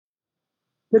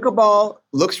Pickleball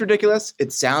looks ridiculous.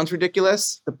 It sounds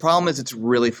ridiculous. The problem is it's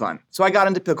really fun. So I got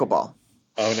into pickleball.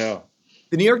 Oh, no.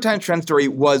 The New York Times trend story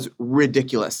was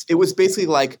ridiculous. It was basically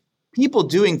like people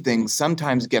doing things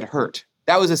sometimes get hurt.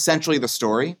 That was essentially the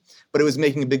story, but it was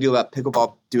making a big deal about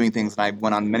pickleball doing things. And I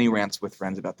went on many rants with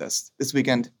friends about this. This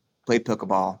weekend, played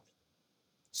pickleball,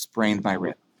 sprained my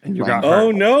wrist. And you got hurt.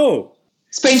 Oh, no.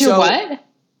 Sprained your what?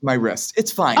 My wrist.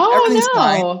 It's fine. Oh, Everything's no.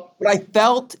 fine. But I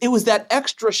felt it was that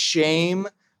extra shame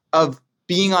of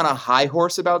being on a high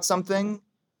horse about something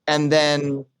and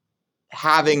then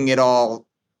having it all,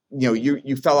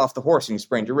 you fell off the horse and you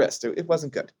sprained your wrist. It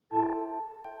wasn't good.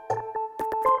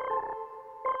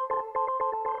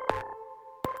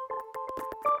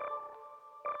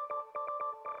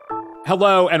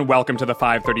 Hello and welcome to the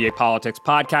 538 Politics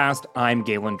podcast. I'm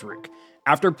Galen Druk.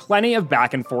 After plenty of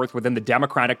back and forth within the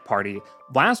Democratic Party,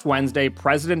 last Wednesday,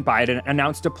 President Biden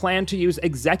announced a plan to use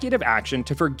executive action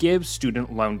to forgive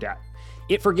student loan debt.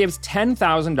 It forgives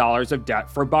 $10,000 of debt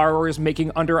for borrowers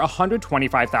making under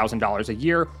 $125,000 a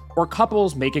year or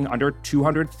couples making under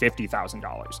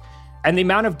 $250,000. And the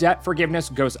amount of debt forgiveness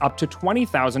goes up to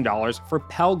 $20,000 for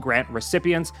Pell Grant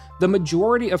recipients, the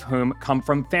majority of whom come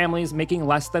from families making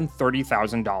less than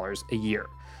 $30,000 a year.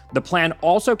 The plan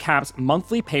also caps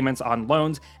monthly payments on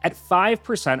loans at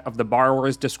 5% of the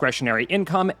borrower's discretionary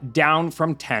income, down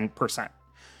from 10%.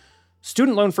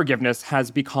 Student loan forgiveness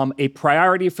has become a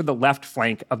priority for the left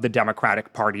flank of the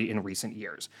Democratic Party in recent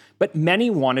years, but many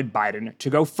wanted Biden to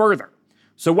go further.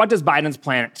 So what does Biden's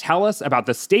plan tell us about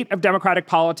the state of Democratic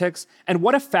politics, and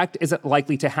what effect is it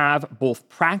likely to have both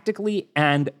practically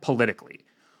and politically?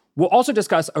 We'll also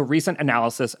discuss a recent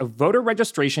analysis of voter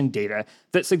registration data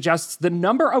that suggests the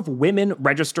number of women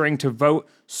registering to vote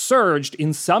surged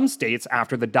in some states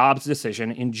after the Dobbs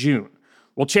decision in June.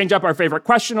 We'll change up our favorite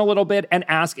question a little bit and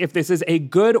ask if this is a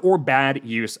good or bad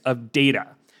use of data.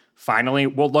 Finally,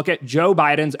 we'll look at Joe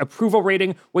Biden's approval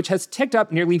rating, which has ticked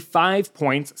up nearly 5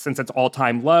 points since its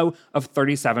all-time low of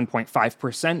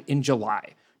 37.5% in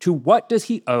July. To what does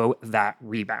he owe that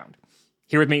rebound?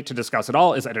 Here with me to discuss it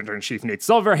all is Editor-in-Chief Nate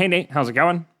Silver. Hey, Nate, how's it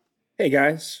going? Hey,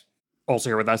 guys. Also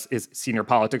here with us is senior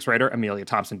politics writer Amelia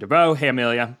Thompson-DeVoe. Hey,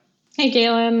 Amelia. Hey,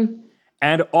 Galen.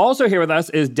 And also here with us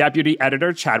is Deputy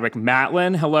Editor Chadwick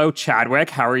Matlin. Hello, Chadwick.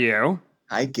 How are you?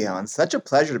 Hi, Galen. Such a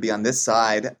pleasure to be on this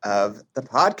side of the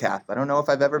podcast. I don't know if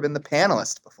I've ever been the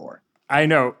panelist before. I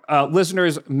know.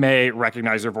 Listeners may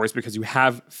recognize your voice because you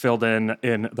have filled in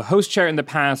the host chair in the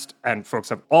past, and folks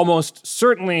have almost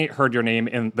certainly heard your name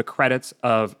in the credits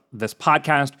of this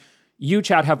podcast. You,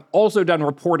 Chad, have also done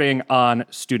reporting on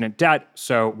student debt,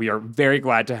 so we are very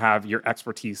glad to have your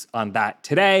expertise on that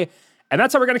today. And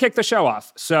that's how we're going to kick the show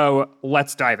off. So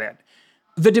let's dive in.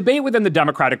 The debate within the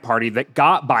Democratic Party that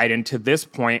got Biden to this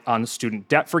point on student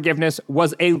debt forgiveness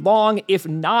was a long, if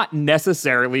not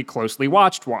necessarily closely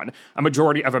watched one. A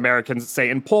majority of Americans say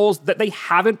in polls that they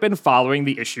haven't been following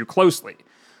the issue closely.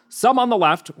 Some on the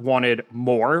left wanted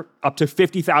more, up to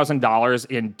 $50,000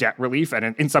 in debt relief,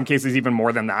 and in some cases even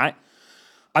more than that.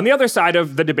 On the other side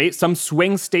of the debate, some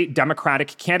swing state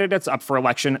Democratic candidates up for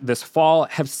election this fall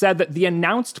have said that the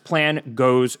announced plan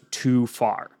goes too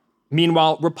far.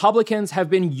 Meanwhile, Republicans have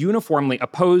been uniformly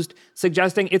opposed,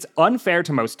 suggesting it's unfair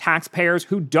to most taxpayers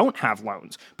who don't have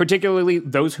loans, particularly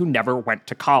those who never went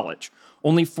to college.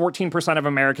 Only 14% of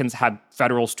Americans have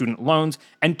federal student loans,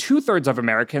 and 2/3 of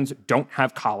Americans don't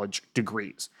have college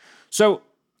degrees. So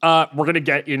we're going to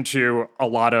get into a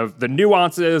lot of the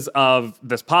nuances of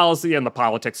this policy and the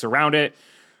politics around it.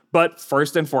 But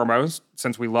first and foremost,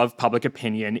 since we love public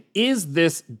opinion, is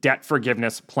this debt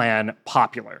forgiveness plan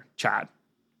popular, Chad?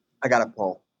 I got a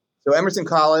poll. So Emerson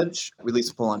College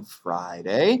released a poll on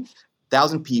Friday,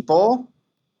 1,000 people,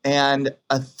 and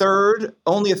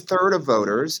only a third of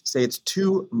voters say it's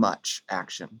too much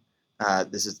action.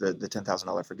 This is the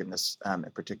 $10,000 forgiveness in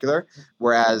particular,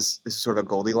 whereas this is sort of a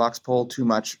Goldilocks poll, too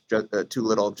much, too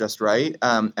little, just right.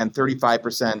 And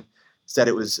 35% said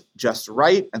it was just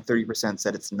right, and 30%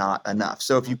 said it's not enough.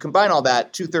 So if you combine all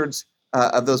that, 2/3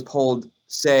 of those polled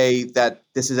say that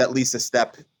this is at least a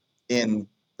step in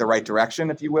the right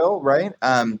direction, if you will, right?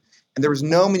 And there was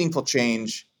no meaningful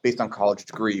change based on college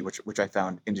degree, which I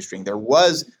found interesting. There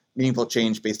was meaningful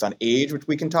change based on age, which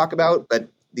we can talk about, but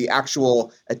the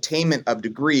actual attainment of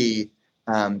degree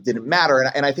didn't matter.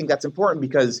 And I think that's important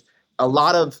because a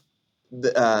lot of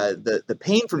the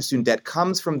pain from student debt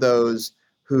comes from those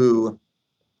who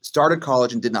started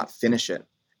college and did not finish it,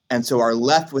 and so are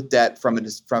left with debt from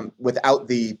without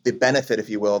the benefit, if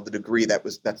you will, of the degree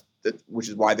which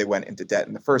is why they went into debt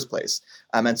in the first place.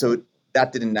 And so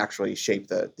that didn't actually shape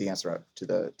the answer to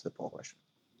the poll question.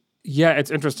 Yeah, it's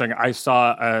interesting. I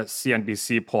saw a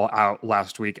CNBC poll out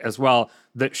last week as well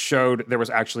that showed there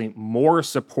was actually more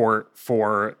support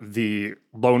for the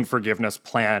loan forgiveness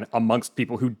plan amongst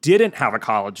people who didn't have a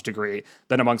college degree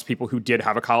than amongst people who did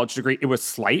have a college degree. It was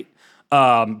slight,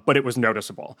 but it was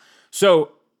noticeable.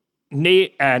 So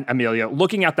Nate and Amelia,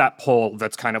 looking at that poll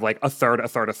that's kind of like a third, a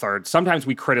third, a third, sometimes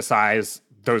we criticize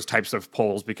those types of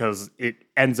polls because it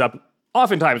ends up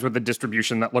oftentimes with a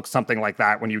distribution that looks something like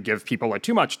that when you give people a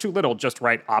too much, too little, just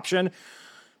right option.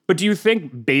 But do you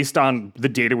think based on the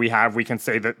data we have, we can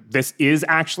say that this is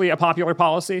actually a popular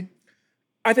policy?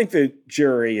 I think the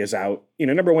jury is out.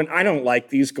 Number one, I don't like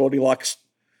these Goldilocks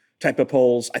type of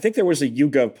polls. I think there was a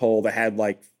YouGov poll that had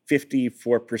like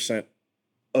 54%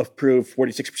 approve,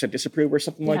 46% disapprove or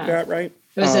something like that, right?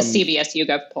 It was a CBS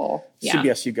YouGov poll. Yeah.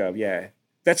 CBS YouGov, yeah.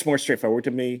 That's more straightforward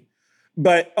to me.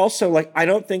 But also, I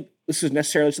don't think this is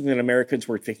necessarily something that Americans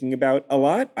were thinking about a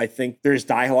lot. I think there's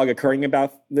dialogue occurring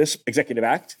about this executive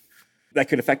act that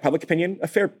could affect public opinion a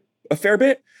fair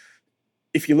bit.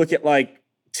 If you look at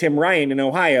Tim Ryan in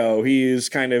Ohio, he's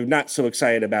kind of not so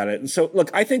excited about it. And so, look,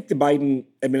 I think the Biden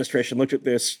administration looked at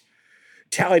this,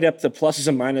 tallied up the pluses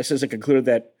and minuses, and concluded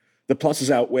that the pluses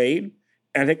outweighed.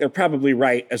 And I think they're probably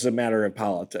right as a matter of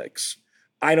politics.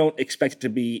 I don't expect it to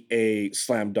be a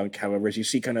slam dunk, however, as you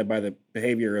see kind of by the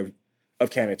behavior of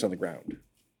candidates on the ground.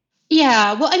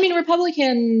 Yeah, well,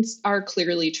 Republicans are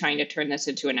clearly trying to turn this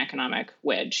into an economic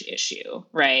wedge issue,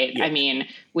 right? Yeah.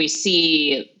 We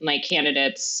see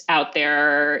candidates out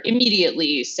there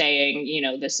immediately saying,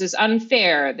 this is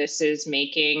unfair. This is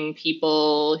making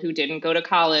people who didn't go to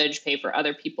college pay for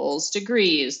other people's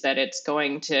degrees, that it's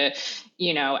going to,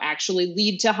 actually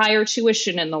lead to higher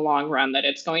tuition in the long run, that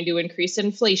it's going to increase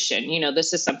inflation.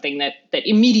 This is something that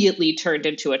immediately turned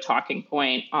into a talking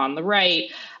point on the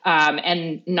right.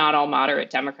 And not all moderate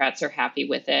Democrats are happy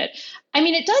with it.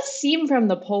 It does seem from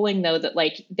the polling, though, that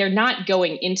they're not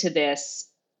going into this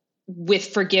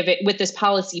with this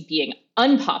policy being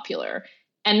unpopular.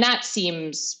 And that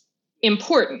seems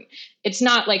important. It's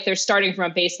not like they're starting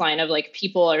from a baseline of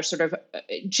people are sort of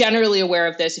generally aware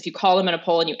of this. If you call them in a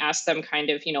poll and you ask them kind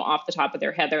of, off the top of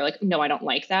their head, they're like, no, I don't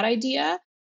like that idea.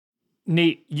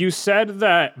 Nate, you said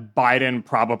that Biden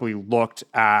probably looked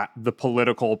at the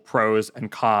political pros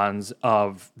and cons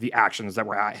of the actions that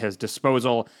were at his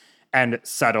disposal and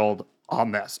settled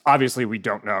on this. Obviously, we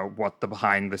don't know what the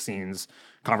behind-the-scenes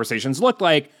conversations looked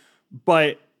like,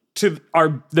 but to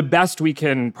the best we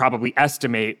can probably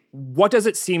estimate, what does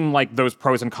it seem like those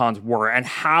pros and cons were, and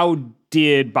how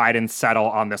did Biden settle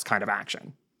on this kind of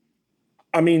action?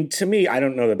 To me, I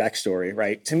don't know the backstory,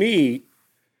 right? To me,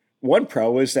 one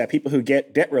pro is that people who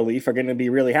get debt relief are going to be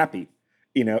really happy.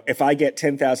 If I get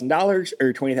 $10,000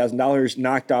 or $20,000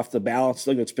 knocked off the balance,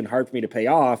 something that's been hard for me to pay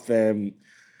off, then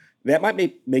that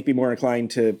might make me more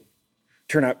inclined to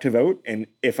turn out to vote. And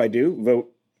if I do,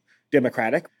 vote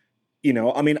Democratic.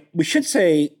 We should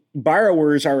say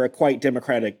borrowers are a quite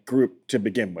Democratic group to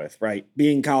begin with, right?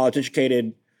 Being college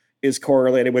educated is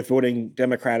correlated with voting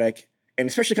Democratic, and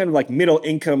especially kind of middle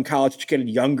income, college educated,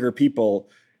 younger people,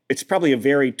 it's probably a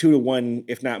very 2-to-1,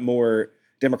 if not more,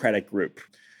 Democratic group.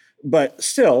 But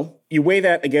still, you weigh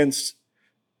that against,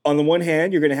 on the one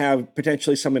hand, you're going to have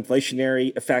potentially some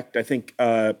inflationary effect. I think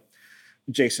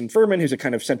Jason Furman, who's a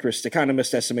kind of centrist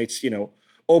economist, estimates,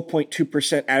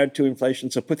 0.2% added to inflation.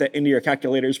 So put that into your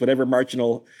calculators, whatever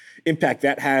marginal impact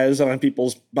that has on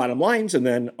people's bottom lines and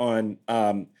then on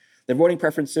their voting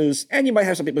preferences. And you might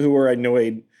have some people who are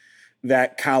annoyed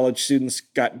that college students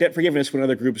got debt forgiveness when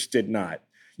other groups did not.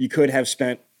 You could have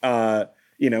spent,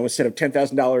 instead of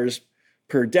 $10,000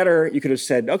 per debtor, you could have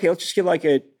said, okay, let's just give a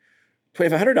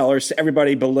 $2,500 to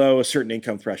everybody below a certain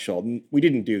income threshold. And we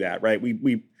didn't do that, right?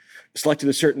 We selected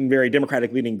a certain very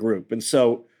Democratic leaning group. And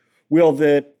so will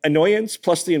the annoyance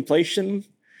plus the inflation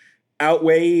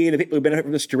outweigh the people who benefit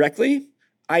from this directly?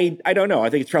 I don't know.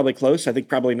 I think it's probably close. I think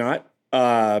probably not.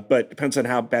 But it depends on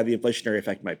how bad the inflationary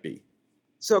effect might be.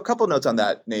 So a couple notes on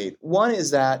that, Nate. One is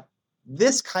that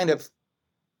this kind of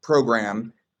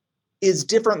program is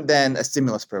different than a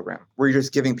stimulus program where you're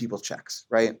just giving people checks,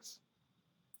 right?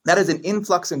 That is an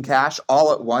influx in cash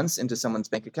all at once into someone's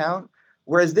bank account,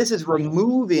 whereas this is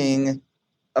removing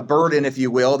a burden, if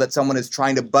you will, that someone is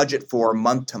trying to budget for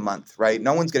month to month, right?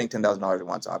 No one's getting $10,000 at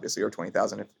once, obviously, or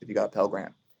 $20,000 if you got a Pell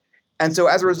Grant. And so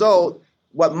as a result,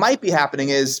 what might be happening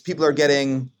is people are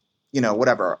getting, a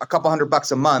couple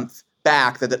 $100 a month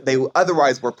back that they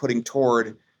otherwise were putting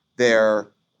toward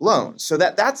their loans. So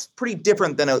that's pretty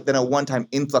different than a one-time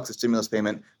influx of stimulus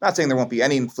payment. I'm not saying there won't be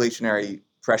any inflationary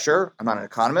pressure. I'm not an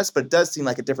economist, but it does seem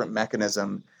like a different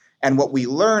mechanism. And what we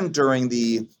learned during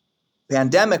the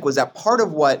pandemic was that part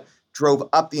of what drove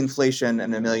up the inflation,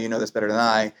 and Amelia, you know this better than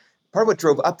I, part of what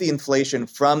drove up the inflation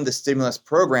from the stimulus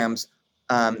programs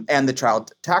and the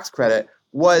child tax credit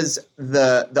was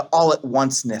the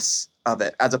all-at-onceness of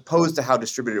it, as opposed to how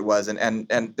distributed it was. And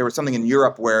there was something in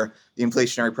Europe where the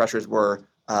inflationary pressures were,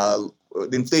 the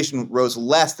inflation rose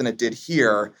less than it did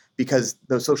here because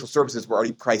those social services were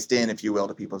already priced in, if you will,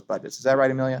 to people's budgets. Is that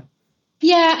right, Amelia?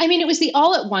 Yeah, I mean, it was the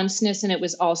all-at-onceness, and it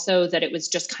was also that it was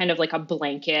just kind of like a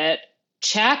blanket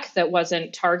check that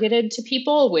wasn't targeted to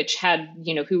people, which had,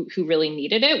 who really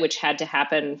needed it, which had to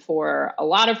happen for a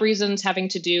lot of reasons having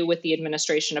to do with the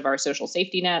administration of our social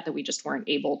safety net, that we just weren't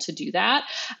able to do that.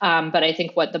 But I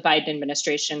think what the Biden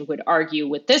administration would argue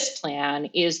with this plan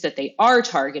is that they are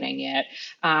targeting it,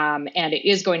 and it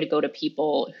is going to go to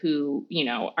people who,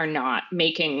 are not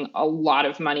making a lot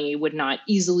of money, would not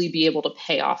easily be able to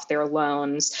pay off their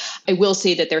loans. I will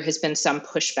say that there has been some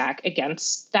pushback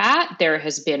against that. There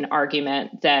has been argument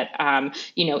that,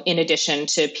 in addition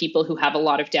to people who have a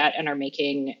lot of debt and are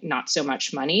making not so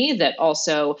much money, that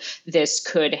also this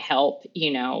could help,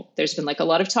 there's been like a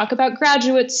lot of talk about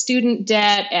graduate student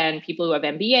debt and people who have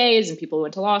MBAs and people who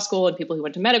went to law school and people who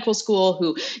went to medical school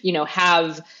who,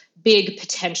 have big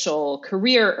potential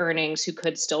career earnings who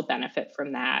could still benefit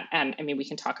from that. And I mean, we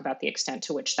can talk about the extent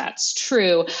to which that's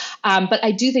true. But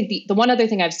I do think the one other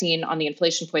thing I've seen on the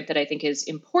inflation point that I think is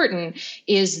important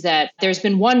is that there's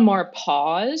been one more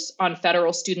pause on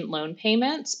federal student loan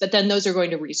payments, but then those are going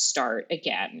to restart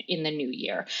again in the new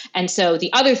year. And so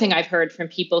the other thing I've heard from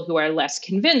people who are less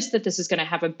convinced that this is going to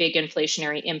have a big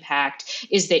inflationary impact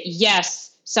is that,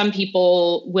 yes, some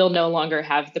people will no longer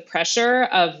have the pressure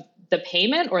of the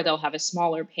payment, or they'll have a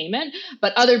smaller payment,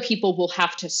 but other people will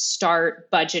have to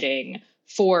start budgeting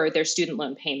for their student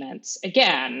loan payments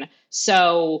again.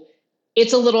 So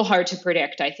it's a little hard to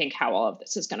predict, I think, how all of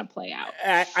this is going to play out.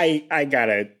 I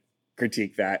gotta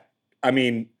critique that. I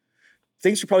mean,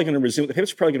 things are probably going to resume. The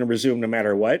payments are probably going to resume no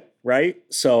matter what, right?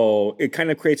 So it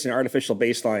kind of creates an artificial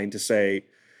baseline to say,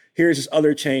 here's this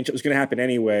other change that was going to happen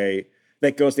anyway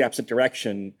that goes the opposite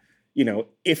direction.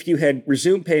 If you had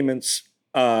resumed payments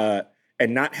and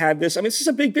not have this, I mean, this is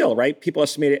a big bill, right? People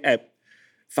estimate it at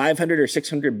 $500 or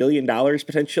 $600 billion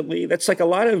potentially. That's like a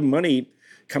lot of money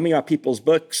coming off people's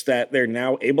books that they're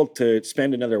now able to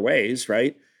spend in other ways,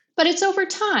 right? But it's over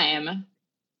time.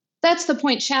 That's the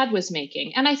point Chad was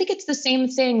making. And I think it's the same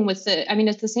thing with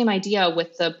it's the same idea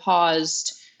with the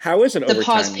paused. How is it over time? The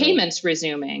paused payments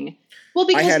resuming. Well,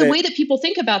 because the way that people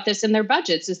think about this in their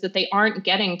budgets is that they aren't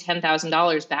getting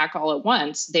 $10,000 back all at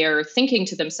once. They're thinking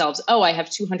to themselves, oh, I have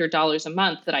 $200 a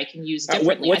month that I can use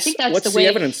differently. I think that's the way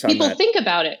people think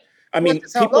about it. I mean,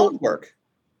 that's how loans work.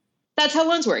 That's how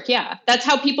loans work, yeah. That's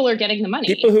how people are getting the money.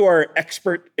 People who are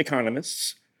expert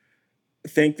economists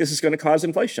think this is going to cause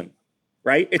inflation,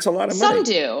 right? It's a lot of money. Some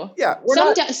do. Yeah.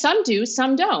 Some do,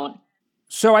 some don't.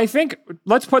 So I think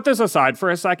let's put this aside for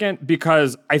a second,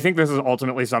 because I think this is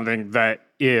ultimately something that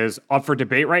is up for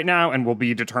debate right now and will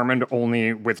be determined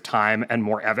only with time and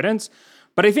more evidence.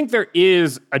 But I think there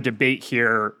is a debate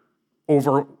here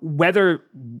over whether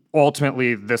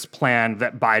ultimately this plan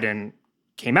that Biden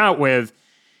came out with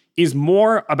is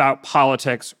more about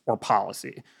politics or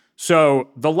policy. So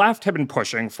the left have been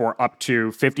pushing for up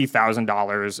to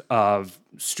 $50,000 of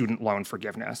student loan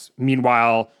forgiveness.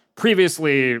 Meanwhile,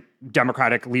 previously,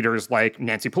 Democratic leaders like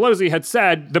Nancy Pelosi had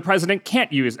said the president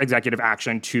can't use executive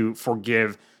action to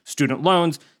forgive student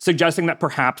loans, suggesting that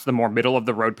perhaps the more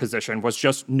middle-of-the-road position was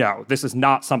just, no, this is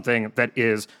not something that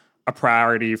is a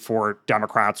priority for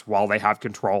Democrats while they have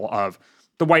control of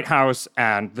the White House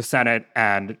and the Senate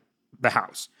and the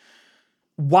House.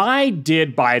 Why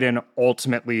did Biden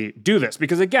ultimately do this?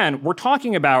 Because again, we're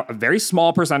talking about a very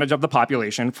small percentage of the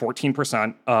population,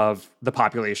 14% of the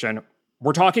population.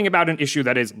 We're talking about an issue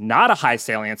that is not a high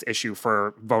salience issue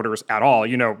for voters at all.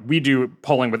 We do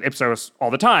polling with Ipsos all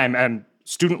the time, and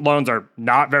student loans are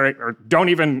not very, or don't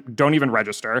even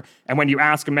register. And when you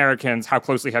ask Americans how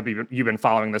closely have you been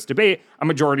following this debate, a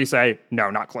majority say,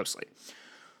 no, not closely.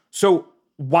 So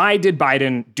why did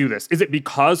Biden do this? Is it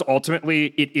because ultimately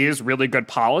it is really good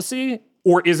policy?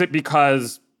 Or is it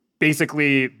because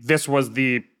basically this was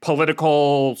the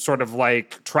political sort of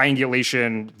like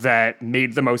triangulation that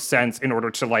made the most sense in order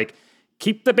to like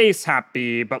keep the base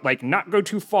happy, but like not go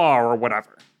too far or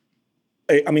whatever?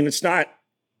 I mean, it's not,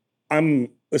 I'm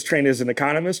was trained as an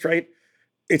economist, right?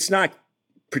 It's not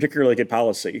particularly good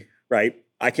policy, right?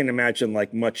 I can imagine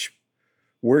like much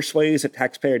worse ways that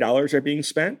taxpayer dollars are being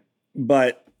spent.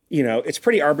 But, it's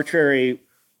pretty arbitrary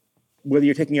whether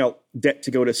you're taking out debt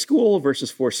to go to school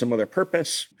versus for some other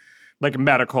purpose. like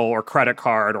medical or credit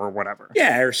card or whatever.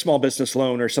 Yeah, or small business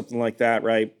loan or something like that,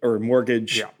 right? Or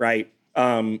mortgage, right?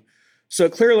 So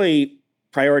it clearly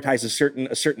prioritizes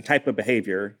a certain type of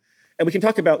behavior. And we can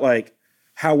talk about like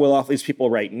how well off these people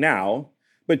right now,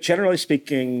 but generally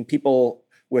speaking, people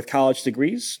with college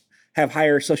degrees have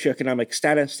higher socioeconomic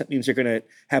status. That means they're going to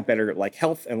have better like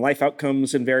health and life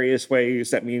outcomes in various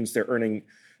ways. That means their earning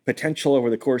potential over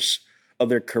the course of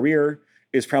their career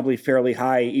is probably fairly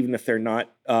high, even if they're not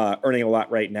earning a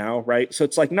lot right now, right? So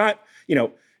it's like not,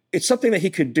 it's something that he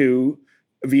could do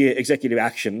via executive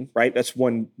action, right? That's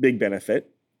one big benefit.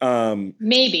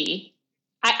 Maybe.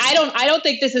 I don't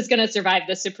think this is going to survive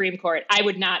the Supreme Court. I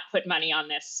would not put money on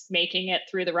this making it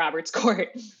through the Roberts Court.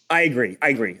 I agree.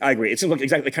 It seems like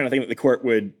exactly the kind of thing that the court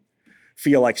would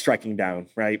feel like striking down,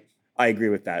 right? I agree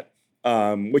with that.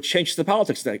 Which changes the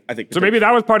politics, I think. So maybe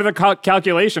that was part of the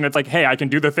calculation. It's like, hey, I can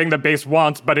do the thing that base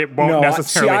wants, but it won't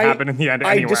necessarily happen in the end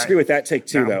anyway. I disagree with that take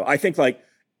too, though. I think like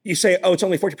you say, oh, it's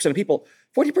only 40% of people.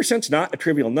 40% is not a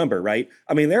trivial number, right?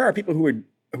 I mean, there are people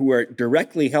who are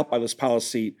directly helped by this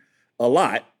policy a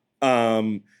lot.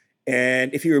 And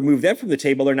if you remove them from the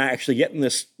table, they're not actually getting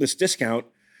this discount.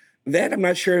 Then I'm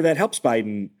not sure that helps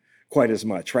Biden quite as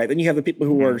much, right? Then you have the people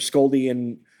who are scoldy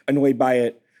and annoyed by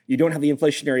it. You don't have the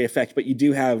inflationary effect, but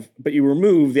you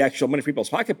remove the actual money from people's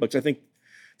pocketbooks. I think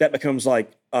that becomes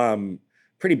like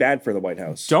pretty bad for the White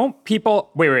House. Don't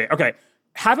people wait, okay.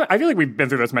 I feel like we've been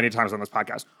through this many times on this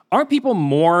podcast. Aren't people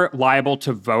more liable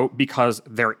to vote because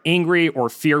they're angry or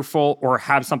fearful or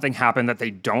have something happen that they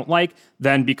don't like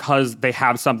than because they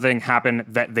have something happen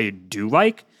that they do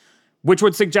like? Which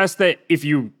would suggest that if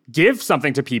you give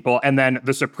something to people and then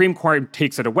the Supreme Court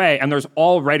takes it away, and there's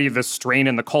already this strain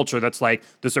in the culture that's like,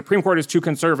 the Supreme Court is too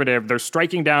conservative, they're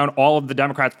striking down all of the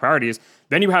Democrats' priorities,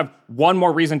 then you have one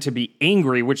more reason to be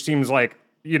angry, which seems like,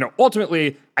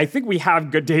 ultimately, I think we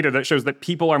have good data that shows that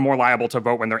people are more liable to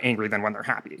vote when they're angry than when they're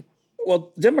happy.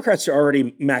 Well, Democrats are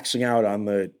already maxing out on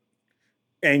the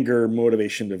anger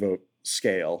motivation to vote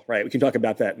scale, right? We can talk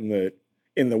about that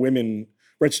in the women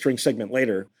registering segment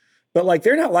later. But like,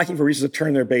 they're not lacking for reasons to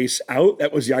turn their base out.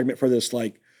 That was the argument for this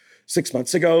like 6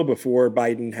 months ago, before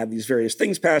Biden had these various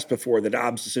things passed, before the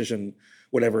Dobbs decision,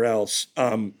 whatever else.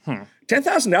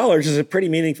 $10,000 is a pretty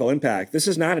meaningful impact. This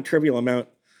is not a trivial amount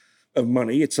of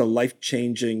money. It's a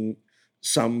life-changing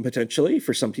sum potentially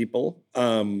for some people.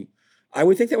 I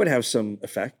would think that would have some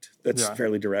effect that's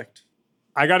fairly direct.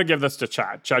 I got to give this to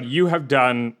Chad. Chad, you have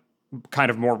done kind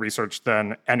of more research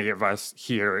than any of us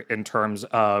here in terms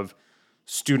of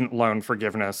student loan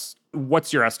forgiveness.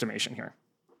 What's your estimation here?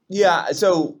 Yeah,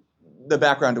 so the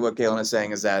background to what Galen is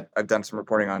saying is that I've done some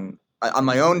reporting on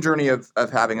my own journey of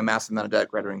having a massive amount of debt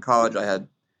graduating college. I had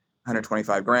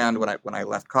 $125,000 when I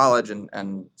left college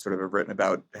and sort of have written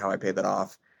about how I paid that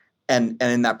off. And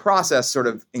in that process sort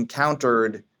of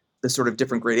encountered the sort of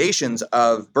different gradations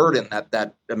of burden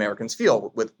that Americans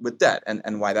feel with debt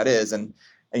and why that is. And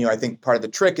I think part of the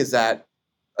trick is that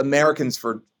Americans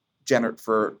for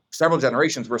several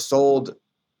generations were sold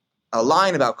a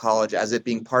line about college as it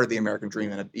being part of the American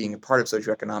dream and it being a part of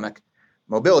socioeconomic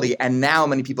mobility. And now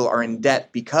many people are in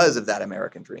debt because of that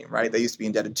American dream, right? They used to be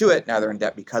indebted to it. Now they're in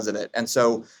debt because of it. And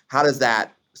so how does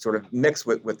that sort of mix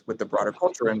with the broader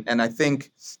culture? And I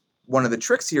think one of the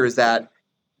tricks here is that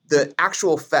the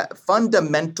actual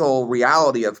fundamental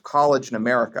reality of college in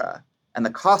America and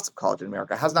the cost of college in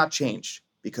America has not changed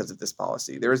because of this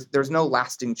policy. There's no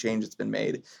lasting change that's been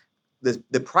made.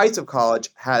 The price of college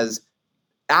has,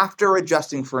 after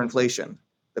adjusting for inflation,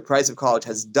 the price of college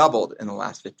has doubled in the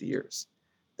last 50 years.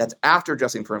 That's after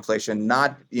adjusting for inflation,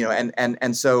 not,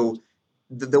 and so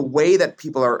the way that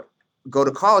people go to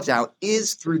college now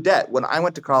is through debt. When I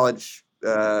went to college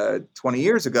 20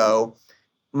 years ago,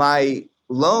 my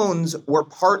loans were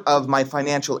part of my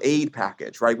financial aid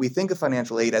package, right? We think of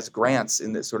financial aid as grants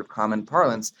in this sort of common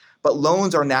parlance, but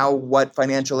loans are now what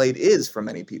financial aid is for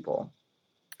many people.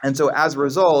 And so as a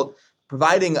result,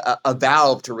 providing a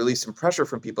valve to release some pressure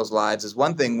from people's lives is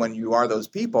one thing when you are those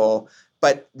people,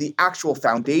 but the actual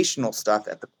foundational stuff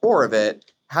at the core of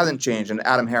it hasn't changed. And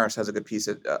Adam Harris has a good piece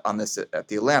on this at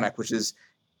The Atlantic, which is,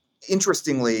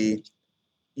 interestingly,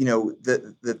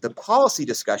 the policy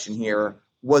discussion here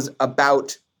was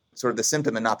about sort of the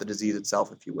symptom and not the disease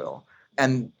itself, if you will.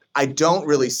 And I don't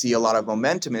really see a lot of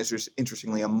momentum,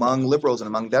 interestingly, among liberals and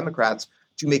among Democrats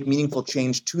to make meaningful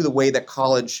change to the way that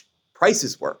college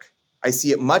prices work. I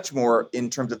see it much more in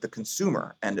terms of the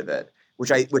consumer end of it,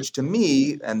 which to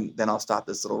me, and then I'll stop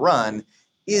this little run,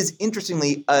 is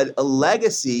interestingly a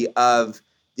legacy of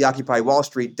the Occupy Wall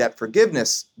Street debt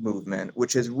forgiveness movement,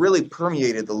 which has really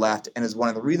permeated the left and is one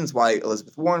of the reasons why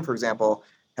Elizabeth Warren, for example,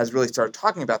 has really started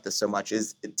talking about this so much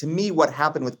is, to me, what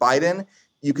happened with Biden,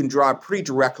 you can draw a pretty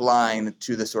direct line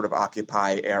to the sort of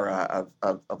Occupy era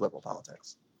of liberal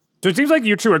politics. So it seems like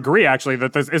you two agree, actually,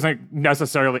 that this isn't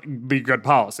necessarily the good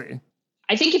policy.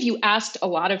 I think if you asked a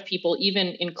lot of people,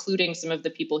 even including some of the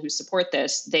people who support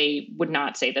this, they would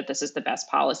not say that this is the best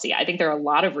policy. I think there are a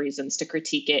lot of reasons to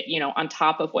critique it. On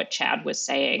top of what Chad was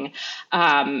saying,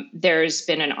 there's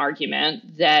been an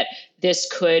argument that this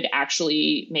could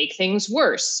actually make things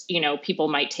worse. People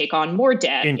might take on more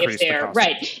debt Increase if they're the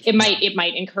right. It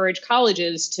might encourage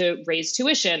colleges to raise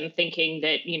tuition, thinking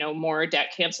that more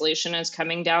debt cancellation is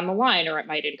coming down the line, or it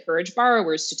might encourage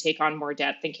borrowers to take on more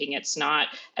debt, thinking it's not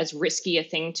as risky a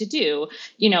thing to do.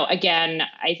 Again,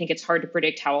 I think it's hard to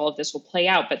predict how all of this will play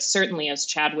out, but certainly, as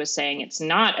Chad was saying, it's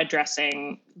not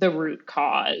addressing the root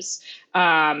cause.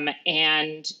 And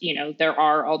there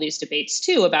are all these debates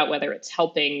too about whether it's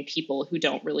helping people who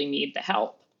don't really need the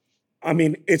help. I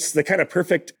mean, it's the kind of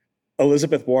perfect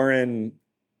Elizabeth Warren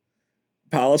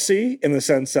policy in the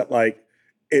sense that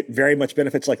it very much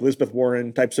benefits Elizabeth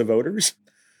Warren types of voters.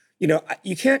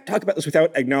 You can't talk about this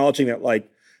without acknowledging that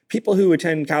people who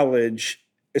attend college,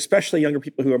 especially younger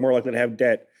people who are more likely to have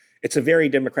debt, it's a very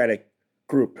democratic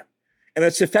group. And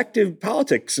that's effective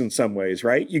politics in some ways,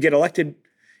 right? You get elected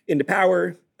into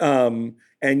power and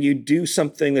you do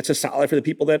something that's a solid for the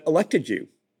people that elected you.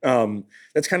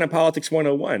 That's kind of politics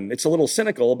 101. It's a little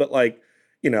cynical, but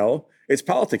it's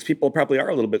politics. People probably are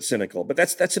a little bit cynical, but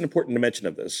that's an important dimension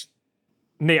of this.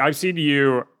 Nate, I've seen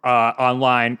you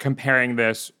online comparing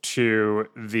this to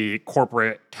the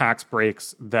corporate tax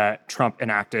breaks that Trump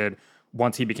enacted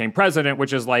once he became president,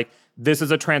 which is this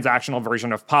is a transactional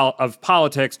version of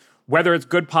politics. Whether it's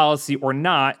good policy or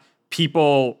not,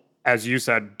 people, as you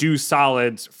said, do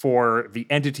solids for the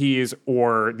entities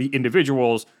or the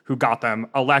individuals who got them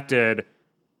elected,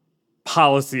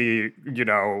 policy,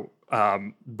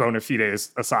 bona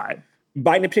fides aside.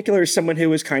 Biden in particular is someone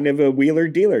who is kind of a wheeler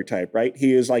dealer type, right?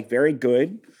 He is very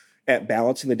good at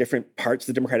balancing the different parts of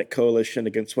the Democratic coalition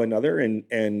against one another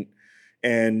and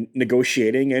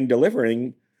negotiating and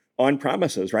delivering on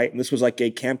promises, right? And this was a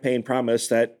campaign promise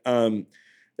that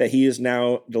he is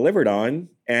now delivered on.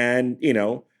 And,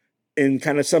 in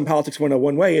kind of some politics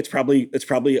 101 way, it's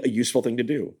probably a useful thing to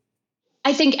do.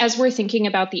 I think as we're thinking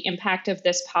about the impact of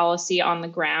this policy on the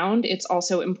ground, it's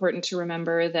also important to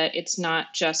remember that it's not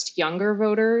just younger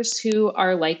voters who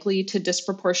are likely to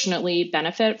disproportionately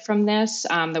benefit from this.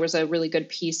 There was a really good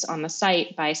piece on the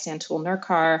site by Santul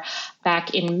Nurkar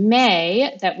back in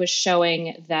May that was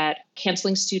showing that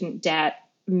canceling student debt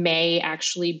may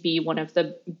actually be one of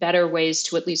the better ways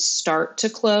to at least start to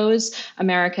close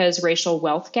America's racial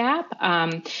wealth gap.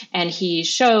 And he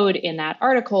showed in that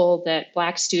article that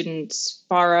Black students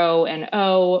borrow and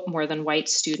owe more than white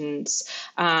students.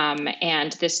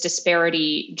 And this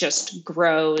disparity just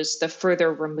grows the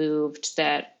further removed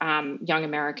that young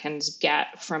Americans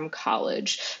get from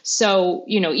college. So,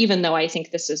 even though I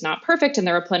think this is not perfect, and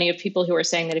there are plenty of people who are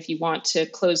saying that if you want to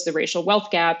close the racial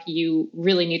wealth gap, you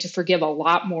really need to forgive a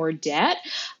lot more debt.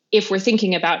 If we're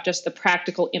thinking about just the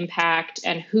practical impact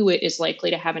and who it is likely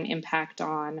to have an impact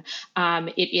on,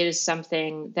 it is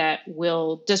something that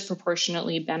will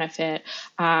disproportionately benefit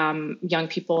young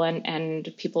people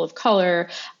and people of color.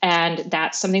 And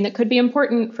that's something that could be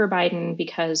important for Biden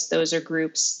because those are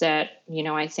groups that,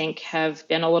 I think have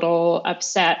been a little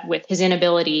upset with his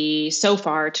inability so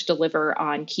far to deliver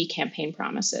on key campaign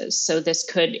promises. So this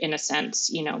could, in a sense,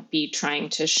 be trying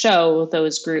to show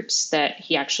those groups that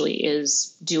he actually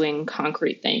is doing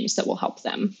concrete things that will help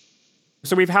them.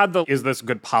 So we've had the is this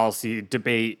good policy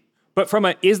debate, but from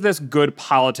a is this good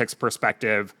politics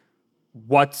perspective,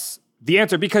 what's the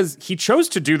answer? Because he chose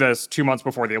to do this 2 months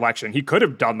before the election. He could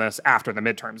have done this after the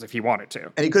midterms if he wanted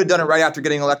to. And he could have done it right after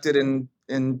getting elected in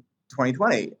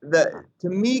 2020. To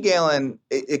me, Galen,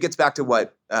 it gets back to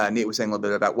what Nate was saying a little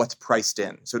bit about what's priced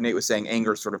in. So Nate was saying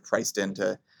anger sort of priced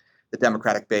into the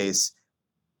Democratic base.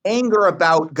 Anger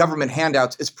about government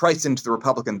handouts is priced into the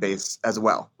Republican base as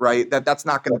well, right? That's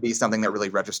not going to be something that really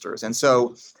registers. And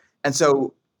so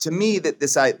to me, that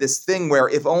this thing where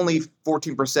if only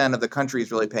 14% of the country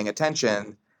is really paying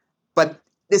attention, but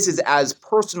this is as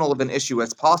personal of an issue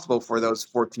as possible for those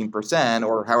 14%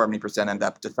 or however many percent end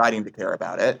up deciding to care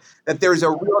about it, that there's a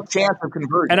real chance of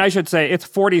conversion. And I should say it's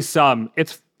 40-some.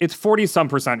 It's 40-some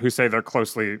percent who say they're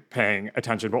closely paying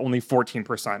attention, but only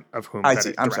 14% of whom. I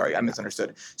see. I'm sorry. I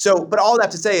misunderstood. So, but all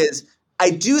that to say is, I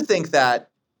do think that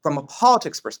from a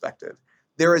politics perspective,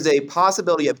 there is a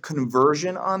possibility of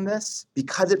conversion on this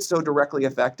because it's so directly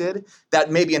affected. That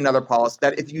may be another policy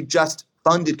that if you just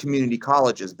funded community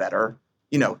colleges better,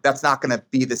 that's not going to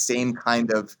be the same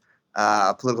kind of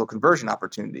a political conversion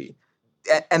opportunity.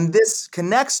 And this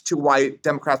connects to why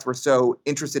Democrats were so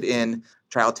interested in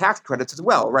child tax credits as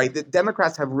well, right? The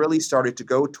Democrats have really started to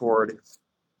go toward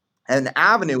an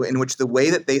avenue in which the way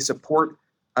that they support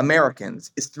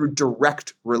Americans is through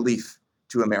direct relief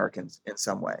to Americans in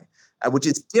some way, which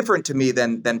is different to me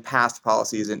than past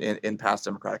policies in past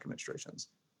Democratic administrations.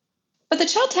 But the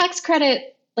child tax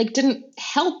credit didn't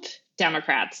help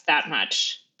Democrats that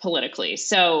much politically.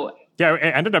 So yeah,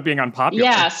 it ended up being unpopular.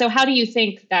 Yeah. So how do you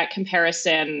think that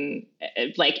comparison,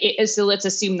 so let's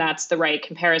assume that's the right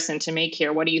comparison to make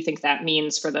here. What do you think that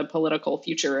means for the political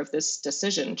future of this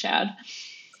decision, Chad?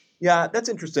 Yeah, that's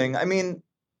interesting. I mean,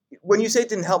 when you say it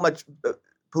didn't help much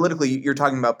politically, you're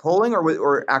talking about polling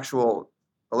or actual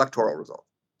electoral results?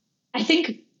 I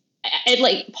think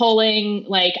polling,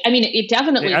 it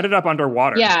definitely they ended up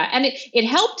underwater. Yeah. And it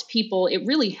helped people. It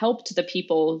really helped the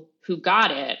people who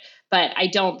got it. But I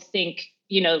don't think,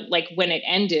 when it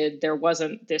ended, there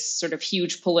wasn't this sort of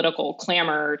huge political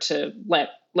clamor to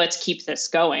let's keep this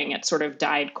going. It sort of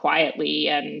died quietly.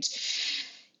 And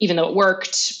even though it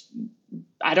worked,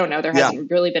 I don't know, there hasn't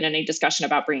really been any discussion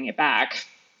about bringing it back.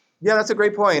 Yeah, that's a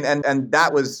great point. And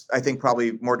that was, I think,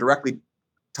 probably more directly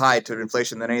tied to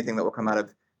inflation than anything that will come out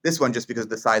of this one, just because of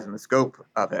the size and the scope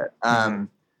of it.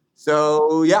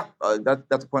 So,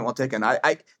 that's a point well taken.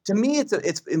 To me, it's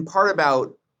in part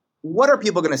about what are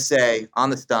people going to say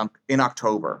on the stump in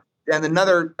October? And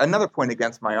another point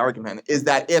against my argument is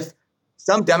that if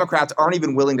some Democrats aren't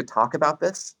even willing to talk about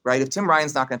this, right? If Tim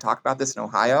Ryan's not going to talk about this in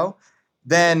Ohio,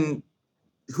 then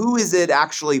who is it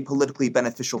actually politically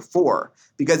beneficial for?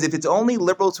 Because if it's only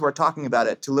liberals who are talking about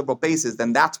it to liberal bases,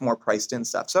 then that's more priced in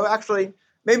stuff. So actually,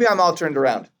 maybe I'm all turned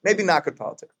around. Maybe not good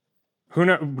politics. Who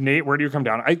knows, Nate, where do you come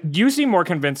down? You seem more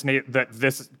convinced, Nate, that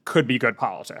this could be good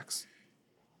politics.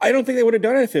 I don't think they would have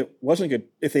done it if it wasn't good,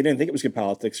 if they didn't think it was good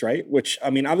politics, right? Which, I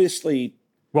mean, obviously...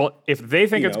 Well, if they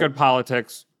think it's good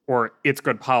politics or it's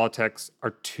good politics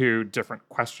are two different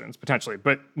questions, potentially.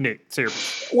 But Nate, say your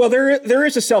piece. Well, there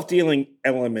is a self-dealing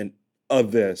element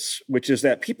of this, which is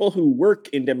that people who work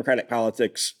in Democratic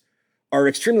politics are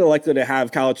extremely likely to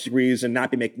have college degrees and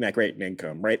not be making that great in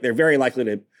income, right? They're very likely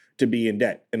to be in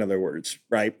debt, in other words,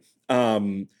 right?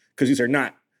 Because these are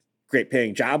not great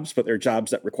paying jobs, but they're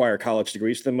jobs that require college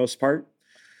degrees for the most part.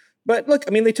 But look,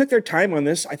 I mean, they took their time on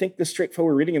this. I think the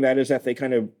straightforward reading of that is that they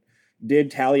kind of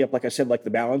did tally up, like I said, like the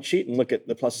balance sheet and look at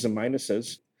the pluses and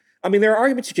minuses. I mean, there are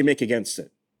arguments you can make against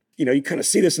it. You kind of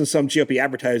see this in some GOP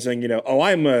advertising,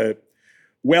 I'm a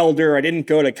welder. I didn't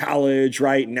go to college,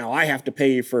 right? Now I have to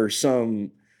pay for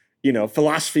some,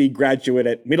 philosophy graduate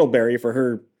at Middlebury for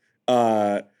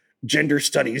her gender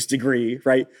studies degree,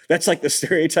 right? That's like the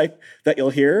stereotype that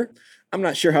you'll hear. I'm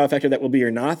not sure how effective that will be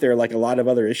or not. There are a lot of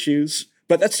other issues,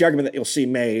 but that's the argument that you'll see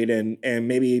made, and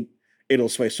maybe it'll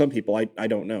sway some people. I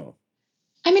don't know.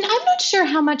 I mean, I'm not sure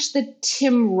how much the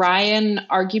Tim Ryan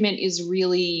argument is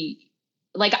really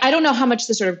I don't know how much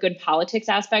the sort of good politics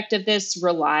aspect of this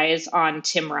relies on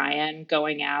Tim Ryan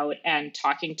going out and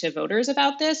talking to voters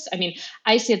about this. I mean,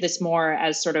 I see this more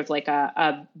as sort of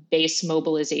a base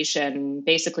mobilization,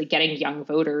 basically getting young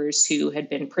voters who had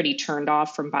been pretty turned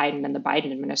off from Biden and the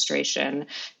Biden administration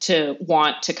to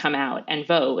want to come out and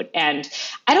vote. And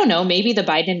I don't know, maybe the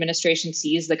Biden administration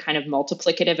sees the kind of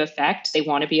multiplicative effect. They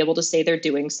want to be able to say they're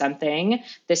doing something.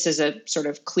 This is a sort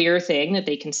of clear thing that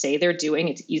they can say they're doing.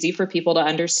 It's easy for people to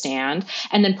understand,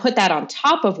 and then put that on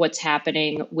top of what's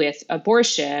happening with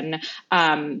abortion,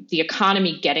 the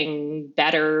economy getting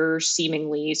better,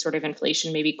 seemingly sort of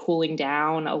inflation maybe cooling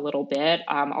down a little bit.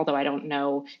 Although I don't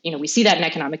know, we see that in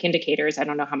economic indicators. I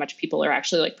don't know how much people are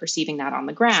actually perceiving that on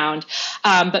the ground.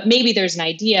 But maybe there's an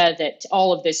idea that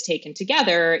all of this taken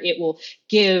together, it will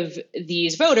give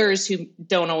these voters who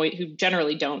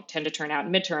generally don't tend to turn out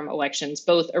in midterm elections,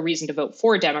 both a reason to vote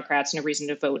for Democrats and a reason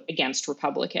to vote against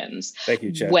Republicans. Thank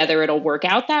you, Chad. Whether it'll work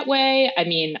out that way, I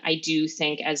mean, I do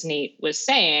think, as Nate was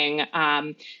saying,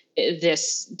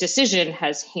 this decision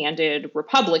has handed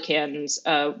Republicans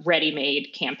a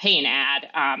ready-made campaign ad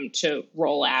to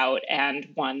roll out, and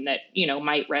one that,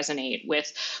 might resonate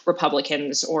with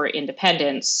Republicans or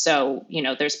independents. So,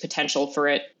 there's potential for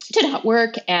it to not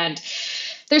work, and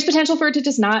there's potential for it to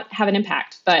just not have an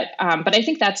impact. But I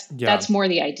think that's more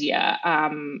the idea.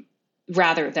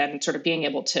 Rather than sort of being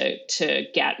able to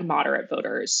get moderate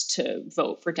voters to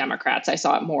vote for Democrats. I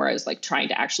saw it more as trying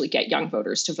to actually get young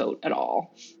voters to vote at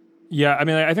all. Yeah, I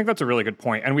mean, I think that's a really good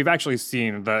point. And we've actually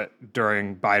seen that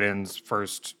during Biden's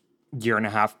first year and a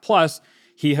half plus,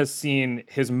 he has seen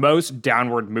his most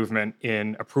downward movement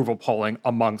in approval polling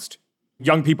amongst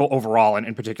young people overall, and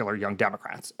in particular young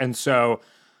Democrats. And so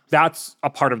that's a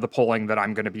part of the polling that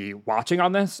I'm going to be watching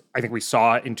on this. I think we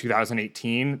saw in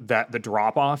 2018 that the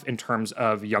drop-off in terms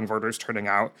of young voters turning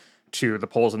out to the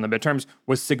polls in the midterms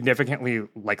was significantly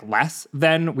less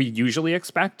than we usually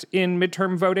expect in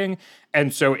midterm voting.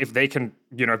 And so if they can,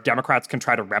 if Democrats can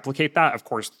try to replicate that, of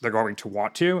course, they're going to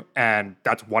want to. And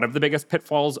that's one of the biggest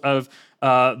pitfalls of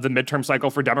the midterm cycle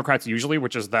for Democrats usually,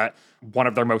 which is that one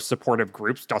of their most supportive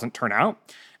groups doesn't turn out.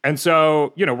 And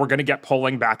so, we're going to get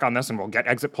polling back on this, and we'll get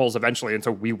exit polls eventually. And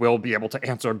so we will be able to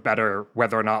answer better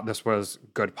whether or not this was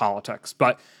good politics.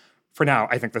 But for now,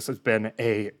 I think this has been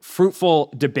a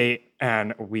fruitful debate,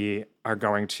 and we are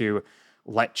going to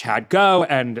let Chad go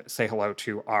and say hello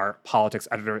to our politics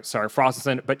editor, Sarah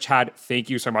Frostenson. But Chad,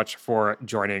 thank you so much for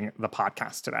joining the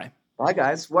podcast today. Bye,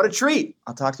 guys. What a treat.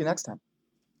 I'll talk to you next time.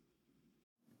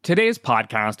 Today's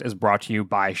podcast is brought to you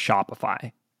by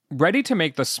Shopify. Ready to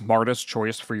make the smartest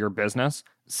choice for your business?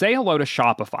 Say hello to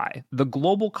Shopify, the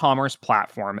global commerce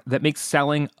platform that makes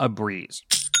selling a breeze.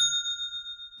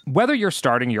 Whether you're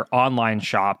starting your online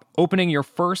shop, opening your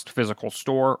first physical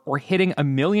store, or hitting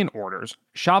 1 million orders,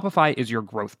 Shopify is your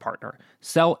growth partner.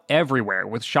 Sell everywhere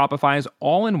with Shopify's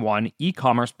all-in-one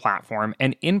e-commerce platform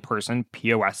and in-person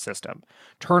POS system.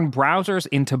 Turn browsers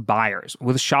into buyers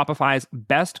with Shopify's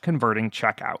best-converting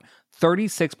checkout,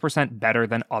 36% better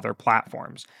than other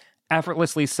platforms.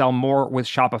 Effortlessly sell more with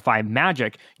Shopify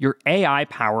Magic, your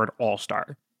AI-powered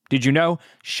all-star. Did you know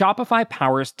Shopify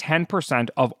powers 10%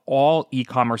 of all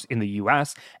e-commerce in the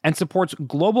US and supports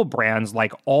global brands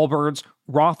like Allbirds,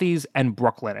 Rothy's, and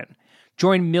Brooklinen?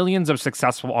 Join millions of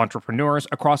successful entrepreneurs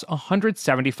across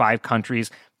 175 countries,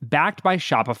 backed by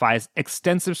Shopify's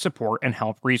extensive support and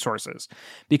help resources.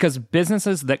 Because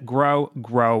businesses that grow,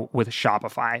 grow with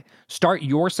Shopify. Start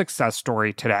your success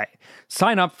story today.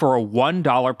 Sign up for a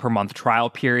 $1 per month trial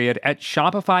period at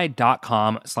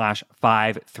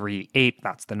shopify.com/538.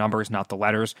 That's the numbers, not the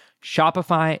letters.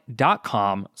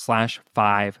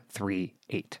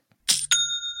 Shopify.com/538.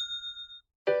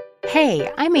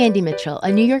 Hey, I'm Andy Mitchell,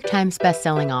 a New York Times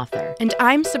bestselling author. And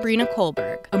I'm Sabrina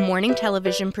Kohlberg, a morning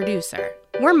television producer.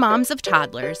 We're moms of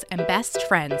toddlers and best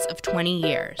friends of 20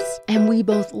 years. And we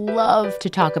both love to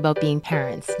talk about being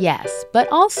parents, yes, but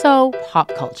also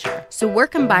pop culture. So we're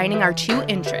combining our two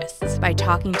interests by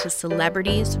talking to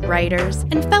celebrities, writers,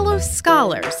 and fellow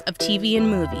scholars of TV and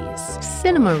movies.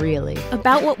 Cinema, really.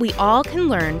 About what we all can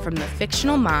learn from the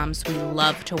fictional moms we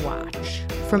love to watch.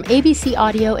 From ABC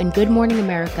Audio and Good Morning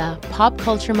America, Pop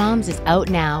Culture Moms is out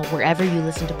now wherever you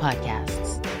listen to podcasts.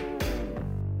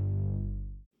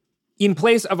 In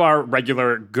place of our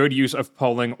regular good use of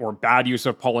polling or bad use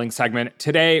of polling segment,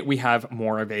 today we have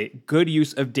more of a good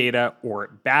use of data or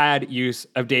bad use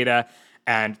of data.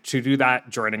 And to do that,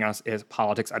 joining us is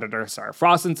politics editor Sarah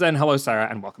Frostenson. Hello, Sarah,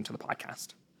 and welcome to the podcast.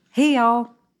 Hey,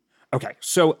 y'all. Okay,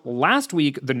 so last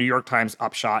week, the New York Times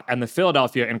Upshot and the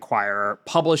Philadelphia Inquirer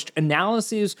published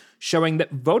analyses showing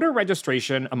that voter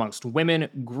registration amongst women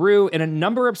grew in a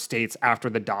number of states after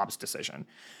the Dobbs decision.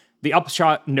 The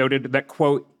Upshot noted that,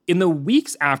 quote, in the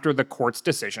weeks after the court's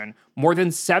decision, more than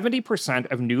 70%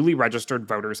 of newly registered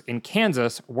voters in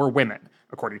Kansas were women,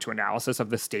 according to analysis of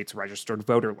the state's registered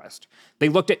voter list. They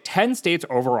looked at 10 states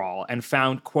overall and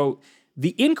found, quote,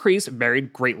 the increase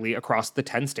varied greatly across the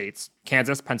 10 states,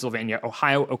 Kansas, Pennsylvania,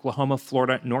 Ohio, Oklahoma,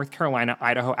 Florida, North Carolina,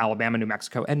 Idaho, Alabama, New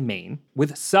Mexico, and Maine,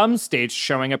 with some states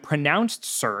showing a pronounced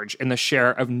surge in the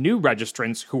share of new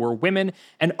registrants who were women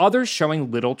and others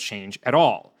showing little change at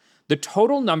all. The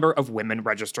total number of women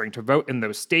registering to vote in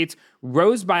those states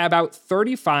rose by about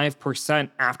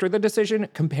 35% after the decision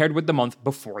compared with the month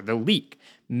before the leak.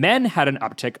 Men had an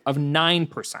uptick of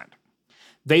 9%.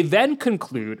 They then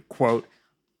conclude, quote,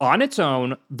 on its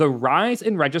own, the rise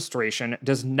in registration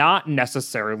does not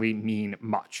necessarily mean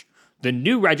much. The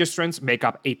new registrants make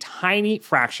up a tiny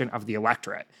fraction of the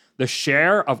electorate. The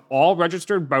share of all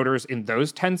registered voters in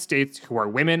those 10 states who are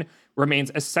women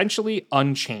remains essentially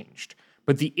unchanged.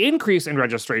 But the increase in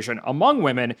registration among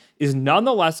women is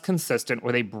nonetheless consistent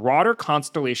with a broader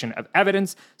constellation of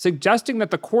evidence suggesting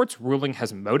that the court's ruling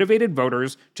has motivated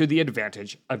voters to the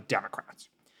advantage of Democrats.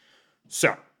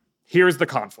 So, here's the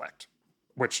conflict,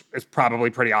 which is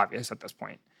probably pretty obvious at this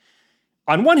point.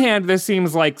 On one hand, this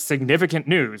seems like significant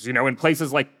news. You know, in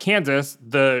places like Kansas,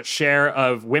 the share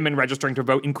of women registering to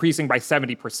vote increasing by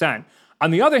 70%.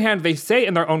 On the other hand, they say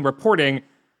in their own reporting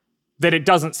that it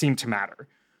doesn't seem to matter.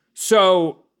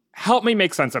 So help me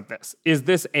make sense of this. Is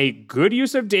this a good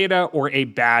use of data or a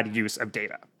bad use of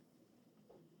data?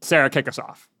 Sarah, kick us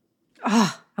off.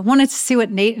 I wanted to see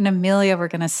what Nate and Amelia were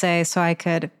going to say so I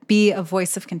could be a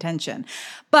voice of contention.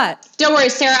 But don't worry,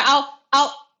 Sarah.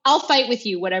 I'll fight with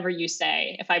you, whatever you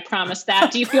say. If I promise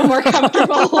that, do you feel more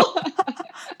comfortable?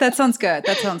 That sounds good.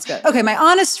 Okay, my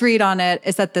honest read on it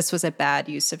is that this was a bad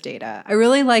use of data. I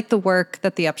really like the work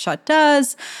that the Upshot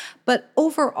does, but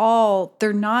overall,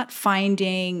 they're not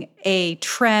finding a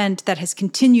trend that has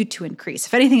continued to increase.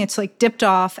 If anything, it's like dipped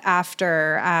off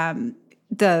after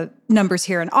the numbers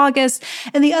here in August.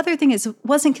 And the other thing is it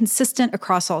wasn't consistent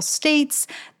across all states.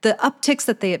 The upticks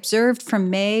that they observed from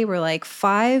May were like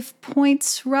 5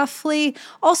 points roughly.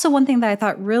 Also, one thing that I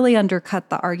thought really undercut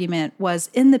the argument was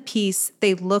in the piece,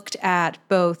 they looked at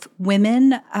both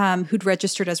women who'd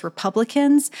registered as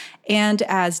Republicans and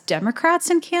as Democrats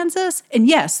in Kansas. And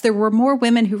yes, there were more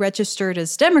women who registered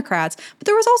as Democrats, but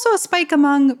there was also a spike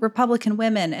among Republican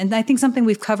women. And I think something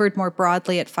we've covered more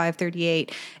broadly at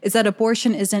 538 is that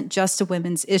abortion isn't just a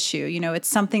women's issue. You know, it's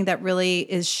something that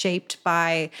really is shaped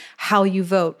by how you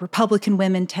vote. Republican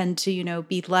women tend to,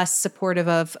 be less supportive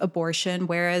of abortion,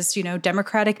 whereas,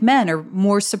 Democratic men are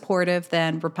more supportive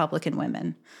than Republican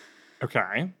women.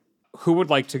 Okay. Who would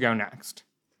like to go next?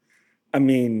 I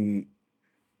mean,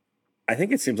 I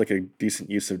think it seems like a decent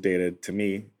use of data to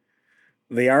me.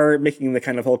 They are making the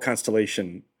kind of whole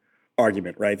constellation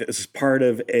argument, right? That this is part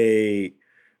of a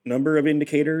number of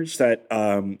indicators that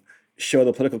show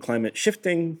the political climate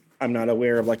shifting. I'm not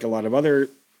aware of like a lot of other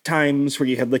times where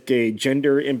you had like a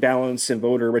gender imbalance in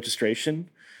voter registration.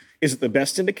 Is it the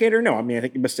best indicator? No. I mean, I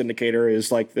think the best indicator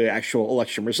is like the actual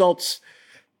election results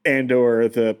and or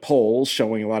the polls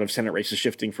showing a lot of Senate races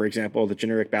shifting, for example, the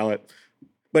generic ballot.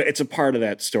 But it's a part of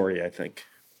that story, I think.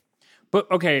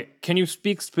 But okay, can you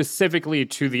speak specifically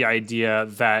to the idea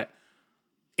that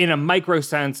in a micro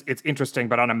sense, it's interesting,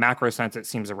 but on a macro sense, it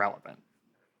seems irrelevant?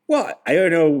 Well, I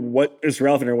don't know what is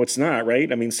relevant or what's not,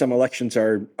 right? I mean, some elections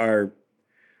are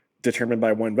determined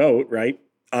by one vote, right?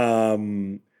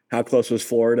 How close was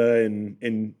Florida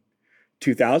in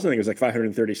 2000? I think it was like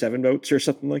 537 votes or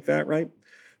something like that, right?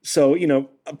 So,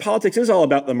 politics is all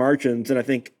about the margins, and I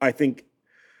think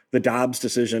the Dobbs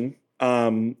decision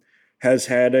has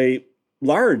had a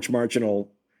large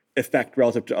marginal effect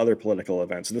relative to other political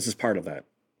events, and this is part of that.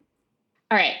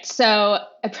 All right, so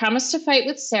I promised to fight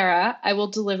with Sarah. I will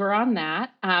deliver on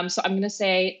that. So I'm going to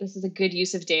say this is a good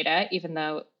use of data, even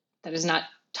though that is not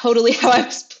totally how I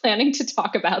was planning to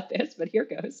talk about this, but here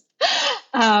goes.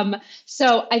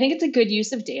 So I think it's a good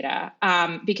use of data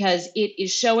because it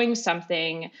is showing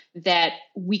something that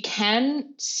we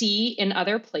can see in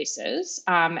other places.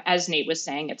 As Nate was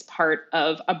saying, it's part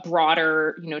of a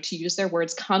broader, to use their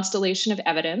words, constellation of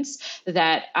evidence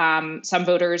that some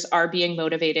voters are being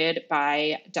motivated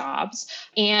by Dobbs,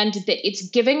 and that it's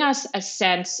giving us a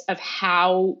sense of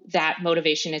how that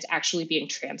motivation is actually being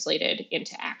translated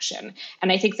into action.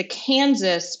 And I think the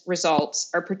Kansas results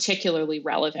are particularly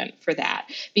relevant for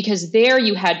that, because there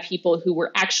you had people who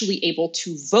were actually able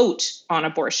to vote on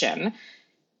abortion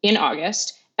in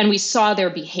August, and we saw their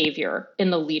behavior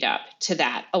in the lead up to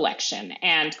that election.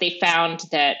 And they found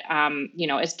that,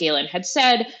 as Galen had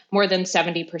said, more than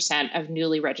 70% of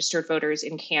newly registered voters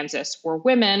in Kansas were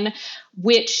women,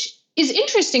 which is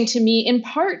interesting to me in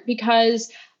part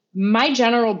because my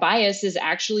general bias is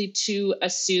actually to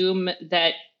assume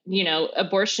that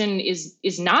abortion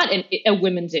is not a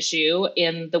women's issue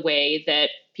in the way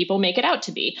that people make it out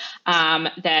to be.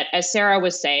 That, as Sarah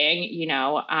was saying,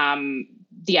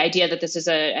 the idea that this is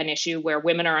an issue where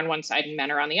women are on one side and men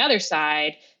are on the other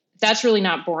side, that's really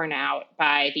not borne out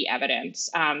by the evidence.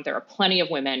 There are plenty of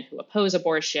women who oppose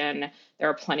abortion. There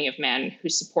are plenty of men who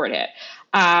support it.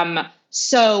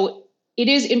 So it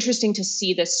is interesting to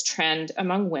see this trend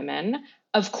among women.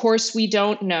 Of course, we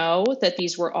don't know that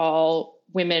these were all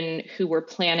women who were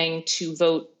planning to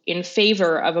vote in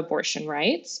favor of abortion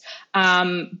rights.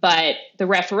 But the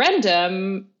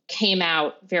referendum came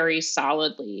out very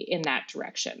solidly in that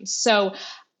direction. So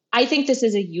I think this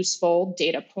is a useful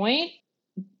data point.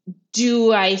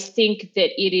 Do I think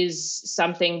that it is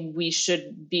something we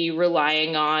should be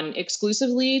relying on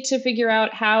exclusively to figure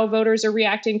out how voters are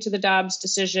reacting to the Dobbs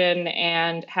decision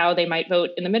and how they might vote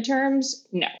in the midterms?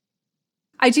 No.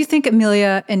 I do think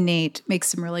Amelia and Nate make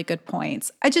some really good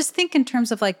points. I just think in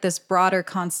terms of like this broader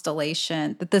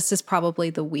constellation, that this is probably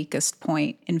the weakest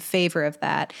point in favor of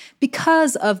that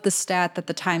because of the stat that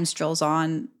the Times drills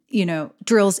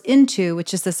into,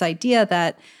 which is this idea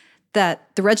that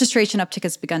the registration uptick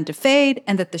has begun to fade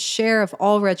and that the share of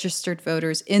all registered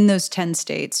voters in those 10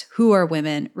 states who are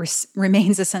women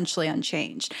remains essentially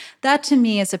unchanged. That to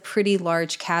me is a pretty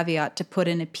large caveat to put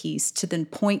in a piece to then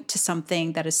point to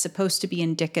something that is supposed to be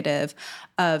indicative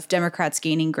of Democrats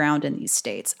gaining ground in these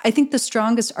states. I think the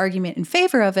strongest argument in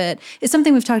favor of it is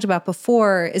something we've talked about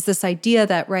before, is this idea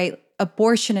that, right,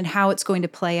 abortion and how it's going to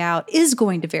play out is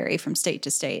going to vary from state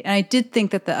to state. And I did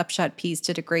think that the Upshot piece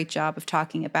did a great job of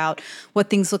talking about what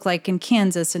things look like in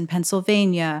Kansas and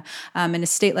Pennsylvania, in a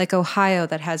state like Ohio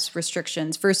that has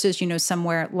restrictions versus,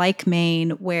 somewhere like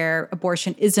Maine where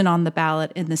abortion isn't on the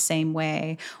ballot in the same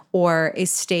way, or a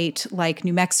state like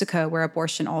New Mexico where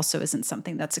abortion also isn't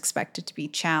something that's expected to be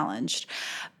challenged.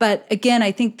 But again,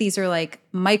 I think these are like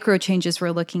micro changes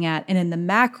we're looking at. And in the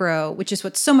macro, which is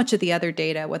what so much of the other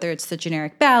data, whether it's the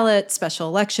generic ballot, special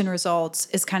election results,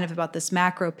 is kind of about this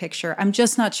macro picture. I'm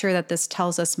just not sure that this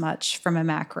tells us much from a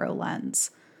macro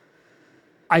lens.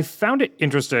 I found it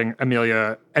interesting,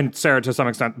 Amelia, and Sarah, to some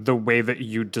extent, the way that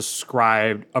you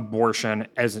described abortion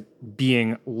as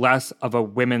being less of a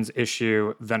women's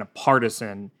issue than a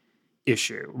partisan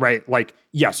issue, right? Like,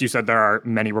 yes, you said there are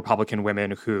many Republican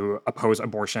women who oppose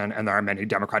abortion, and there are many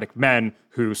Democratic men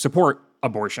who support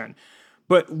abortion.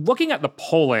 But looking at the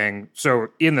polling, so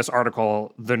in this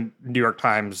article, the New York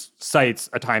Times cites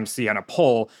a Times Siena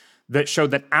poll that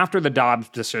showed that after the Dobbs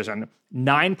decision,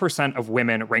 9% of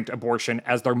women ranked abortion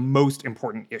as their most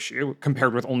important issue,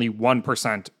 compared with only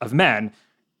 1% of men.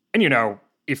 And,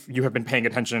 if you have been paying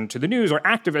attention to the news or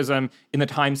activism in the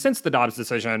time since the Dobbs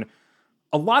decision,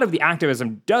 a lot of the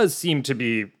activism does seem to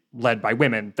be led by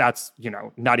women. That's,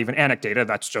 not even anecdata.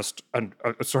 That's just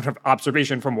a sort of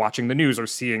observation from watching the news or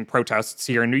seeing protests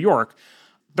here in New York.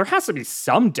 There has to be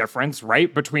some difference,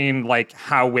 right, between like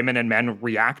how women and men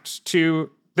react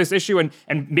to this issue.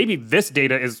 And maybe this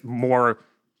data is more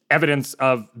evidence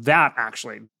of that,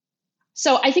 actually.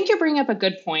 So I think you're bringing up a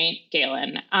good point,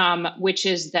 Galen, which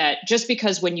is that just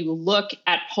because when you look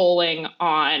at polling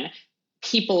on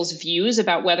people's views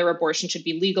about whether abortion should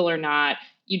be legal or not,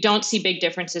 you don't see big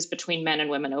differences between men and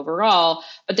women overall,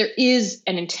 but there is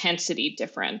an intensity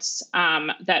difference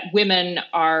that women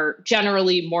are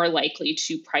generally more likely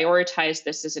to prioritize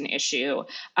this as an issue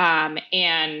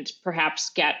and perhaps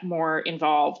get more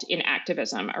involved in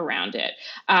activism around it.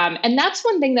 And that's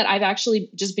one thing that I've actually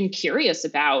just been curious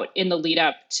about in the lead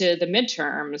up to the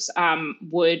midterms.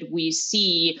 Would we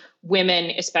see women,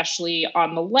 especially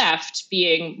on the left,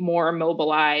 being more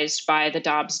mobilized by the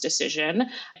Dobbs decision?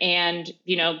 And,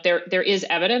 there is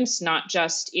evidence, not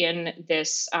just in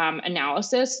this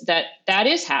analysis, that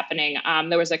is happening.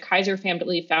 There was a Kaiser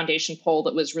Family Foundation poll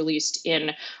that was released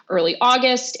in early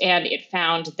August, and it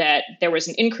found that there was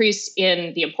an increase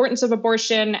in the importance of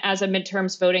abortion as a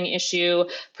midterms voting issue,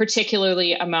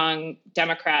 particularly among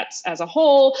Democrats as a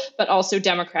whole, but also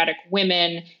Democratic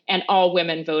women and all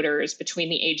women voters between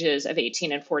the ages of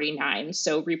 18 and 49,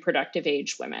 so reproductive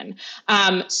age women.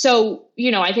 So,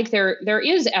 I think there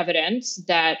is evidence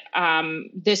that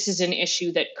this is an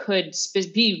issue that could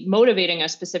be motivating a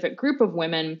specific group of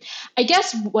women. I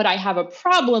guess what I have a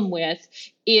problem with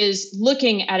is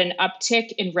looking at an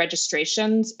uptick in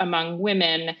registrations among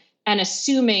women and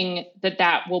assuming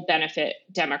that will benefit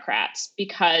Democrats,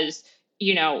 because,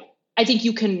 I think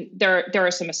there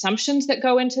are some assumptions that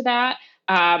go into that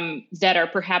are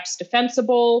perhaps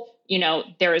defensible.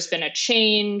 There has been a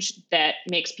change that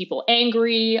makes people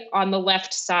angry on the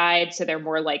left side, so they're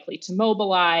more likely to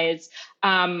mobilize.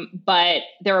 But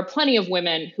there are plenty of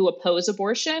women who oppose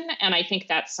abortion, and I think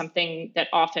that's something that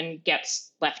often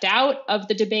gets left out of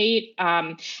the debate.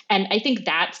 And I think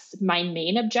that's my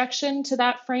main objection to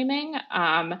that framing,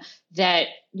 that,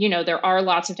 there are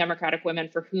lots of Democratic women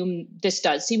for whom this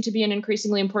does seem to be an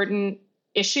increasingly important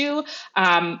issue.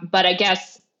 But I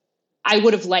guess I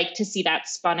would have liked to see that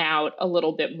spun out a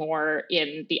little bit more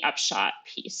in the Upshot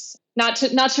piece. Not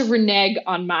to renege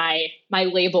on my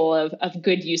label of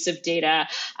good use of data,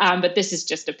 but this is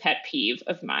just a pet peeve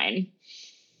of mine.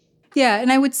 Yeah,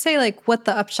 and I would say like what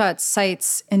the Upshot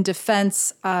cites in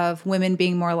defense of women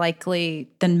being more likely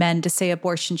than men to say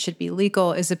abortion should be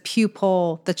legal is a Pew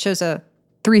poll that shows a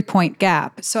 3-point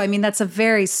gap. So, I mean, that's a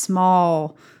very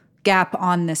small gap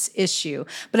on this issue.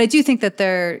 But I do think that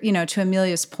there, to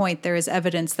Amelia's point, there is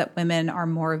evidence that women are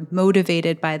more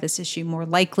motivated by this issue, more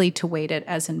likely to weight it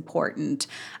as important.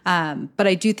 But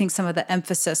I do think some of the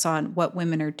emphasis on what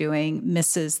women are doing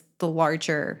misses the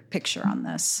larger picture on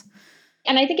this.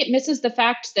 And I think it misses the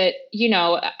fact that,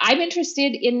 I'm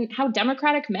interested in how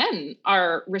Democratic men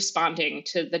are responding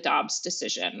to the Dobbs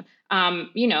decision,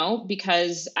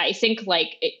 because I think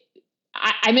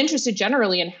I'm interested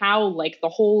generally in how the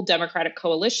whole Democratic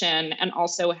coalition and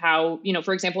also how,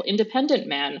 for example, independent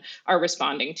men are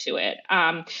responding to it.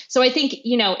 So I think,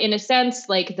 in a sense,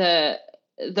 the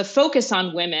focus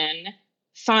on women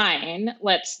fine,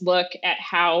 let's look at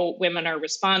how women are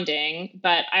responding.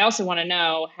 But I also want to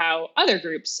know how other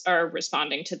groups are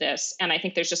responding to this. And I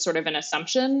think there's just sort of an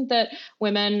assumption that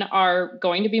women are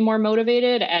going to be more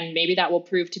motivated, and maybe that will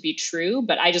prove to be true.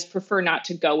 But I just prefer not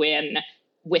to go in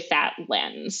with that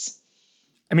lens.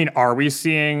 I mean, are we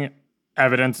seeing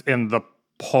evidence in the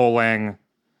polling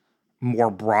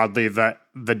more broadly that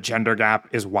the gender gap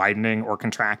is widening or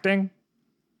contracting?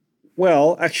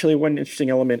 Well, actually, one interesting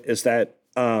element is that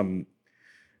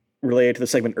related to the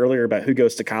segment earlier about who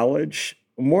goes to college,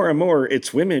 more and more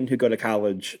it's women who go to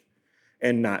college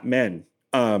and not men.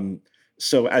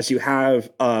 So as you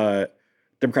have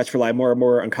Democrats rely more and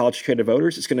more on college-educated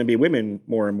voters, it's going to be women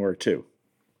more and more too,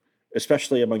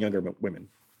 especially among younger women.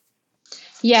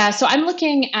 Yeah, so I'm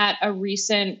looking at a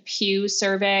recent Pew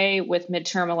survey with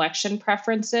midterm election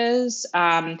preferences,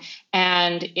 and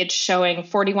it's showing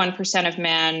 41% of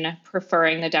men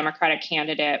preferring the Democratic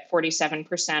candidate,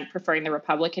 47% preferring the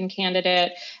Republican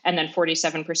candidate, and then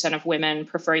 47% of women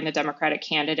preferring the Democratic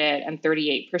candidate and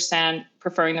 38%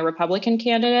 preferring the Republican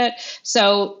candidate.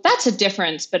 So that's a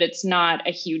difference, but it's not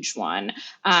a huge one.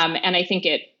 And I think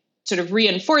it sort of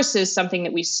reinforces something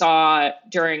that we saw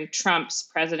during Trump's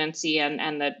presidency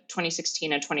and the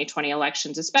 2016 and 2020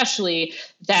 elections, especially,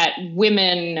 that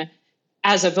women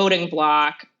as a voting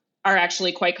bloc are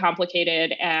actually quite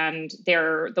complicated, and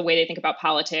the way they think about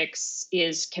politics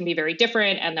can be very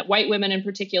different, and that white women in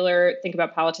particular think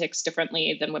about politics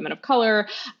differently than women of color.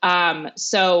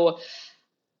 So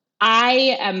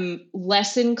I am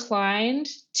less inclined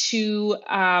to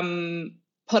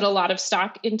put a lot of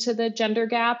stock into the gender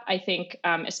gap, I think,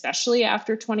 especially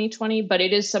after 2020, but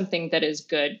it is something that is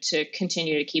good to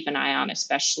continue to keep an eye on,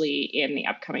 especially in the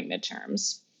upcoming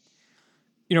midterms.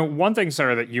 You know, one thing,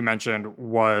 Sarah, that you mentioned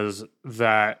was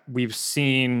that we've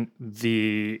seen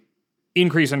the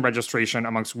increase in registration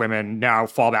amongst women now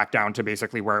fall back down to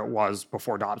basically where it was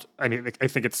before Dobbs. I mean, I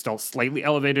think it's still slightly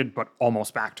elevated, but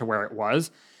almost back to where it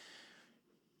was.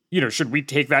 You know, should we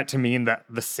take that to mean that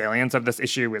the salience of this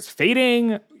issue is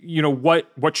fading? You know,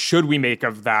 what should we make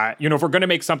of that? You know, if we're going to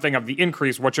make something of the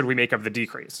increase, what should we make of the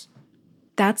decrease?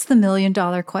 That's the $1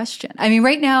 million question. I mean,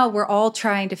 right now we're all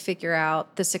trying to figure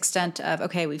out this extent of,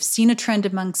 okay, we've seen a trend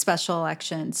among special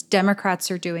elections.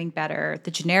 Democrats are doing better. The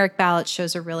generic ballot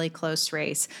shows a really close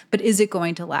race, but is it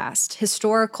going to last?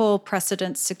 Historical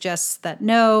precedent suggests that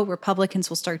no, Republicans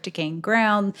will start to gain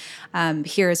ground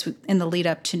here as in the lead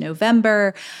up to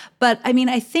November. But I mean,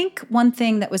 I think one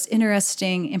thing that was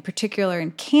interesting in particular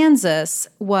in Kansas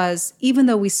was, even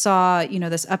though we saw,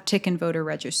 this uptick in voter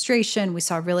registration, we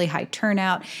saw really high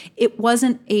turnout, it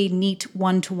wasn't a neat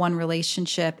one-to-one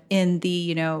relationship in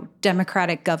the,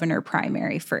 Democratic governor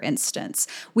primary, for instance.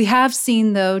 We have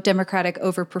seen, though, Democratic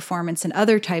overperformance in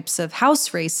other types of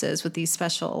House races with these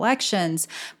special elections.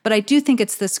 But I do think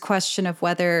it's this question of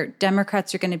whether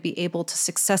Democrats are going to be able to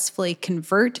successfully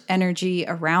convert energy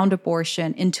around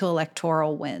abortion into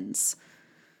electoral wins.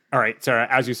 All right, Sarah,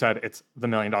 as you said, it's the $1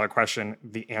 million question,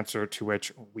 the answer to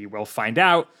which we will find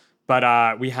out.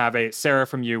 But we have Sarah,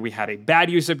 from you, we had a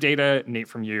bad use of data. Nate,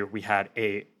 from you, we had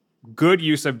a good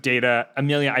use of data.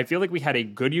 Amelia, I feel like we had a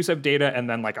good use of data and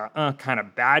then like a kind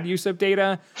of bad use of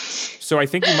data. So I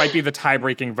think you might be the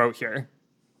tie-breaking vote here.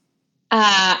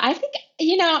 I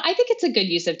think it's a good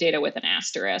use of data with an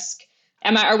asterisk.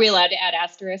 Are we allowed to add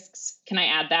asterisks? Can I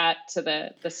add that to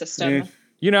the system?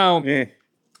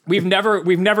 We've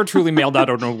never truly mailed out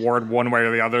an award one way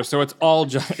or the other, so it's all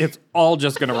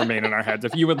just going to remain in our heads.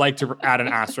 If you would like to add an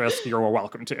asterisk, you're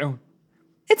welcome to.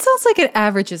 It sounds like it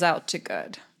averages out to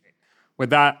good. With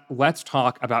that, let's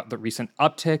talk about the recent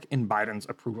uptick in Biden's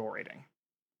approval rating.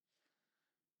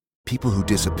 People who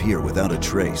disappear without a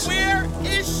trace. Where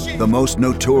is she? The most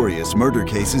notorious murder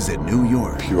cases in New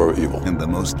York. Pure evil. And the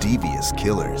most devious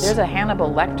killers. There's a Hannibal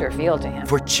Lecter feel to him.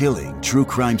 For chilling true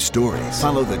crime stories,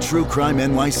 follow the True Crime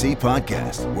NYC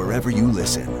podcast wherever you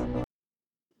listen.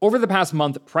 Over the past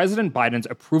month, President Biden's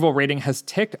approval rating has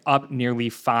ticked up nearly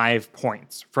 5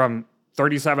 points, from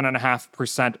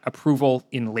 37.5% approval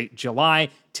in late July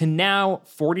to now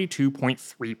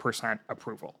 42.3%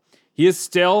 approval. He is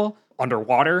still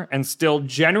underwater and still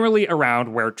generally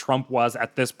around where Trump was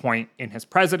at this point in his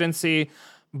presidency.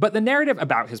 But the narrative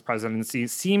about his presidency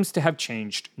seems to have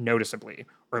changed noticeably.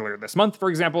 Earlier this month, for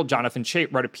example, Jonathan Chait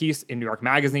wrote a piece in New York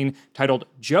Magazine titled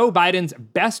 "Joe Biden's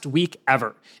Best Week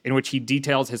Ever," in which he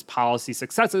details his policy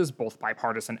successes, both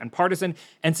bipartisan and partisan,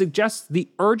 and suggests the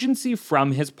urgency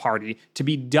from his party to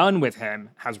be done with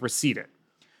him has receded.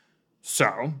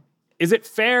 So, is it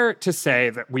fair to say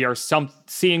that we are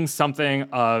seeing something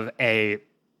of a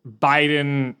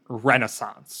Biden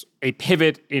renaissance, a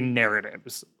pivot in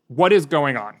narratives, What is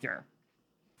going on here?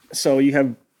 So you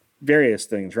have various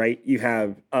things, right? You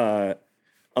have, on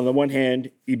the one hand,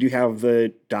 you do have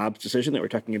the Dobbs decision that we're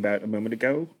talking about a moment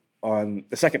ago. On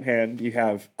the second hand, you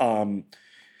have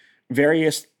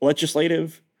various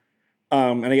legislative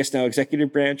and I guess now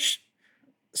executive branch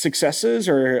successes,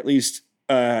 or at least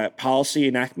policy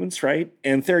enactments, right?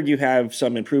 And third, you have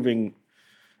some improving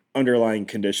underlying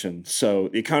conditions. So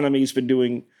the economy's been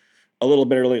doing a little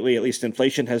better lately. At least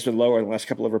inflation has been lower in the last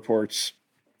couple of reports.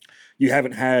 You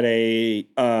haven't had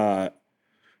a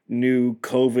new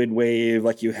COVID wave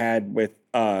like you had with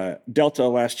Delta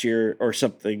last year or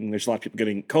something. There's a lot of people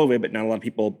getting COVID, but not a lot of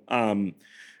people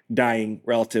dying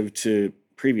relative to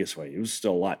previous waves.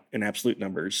 Still a lot in absolute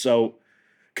numbers. So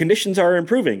conditions are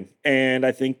improving. And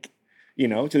I think,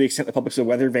 to the extent the public's a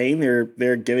weather vane,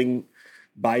 they're giving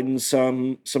Biden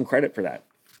some credit for that.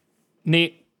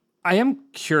 Nate, I am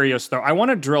curious, though. I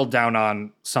want to drill down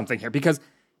on something here because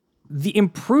the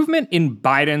improvement in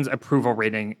Biden's approval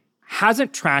rating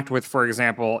hasn't tracked with, for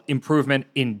example, improvement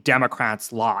in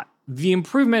Democrats' lot. The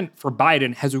improvement for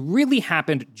Biden has really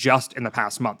happened just in the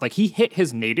past month. Like, he hit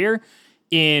his nadir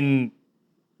in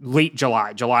late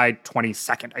July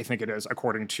 22nd, I think it is,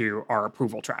 according to our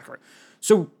approval tracker.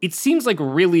 So it seems like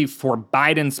really for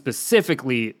Biden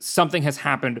specifically, something has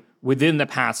happened within the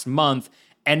past month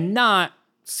and not,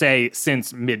 say,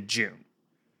 since mid-June.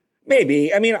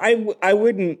 Maybe. I mean, I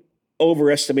wouldn't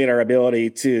overestimate our ability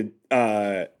to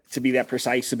be that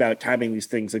precise about timing these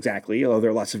things exactly, although there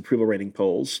are lots of approval rating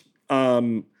polls.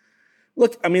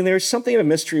 Look, I mean, there's something of a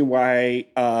mystery why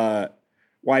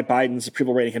Biden's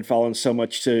approval rating had fallen so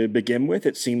much to begin with.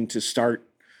 It seemed to start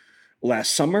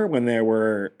last summer when there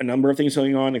were a number of things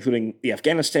going on, including the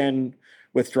Afghanistan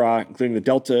withdrawal, including the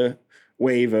Delta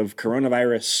wave of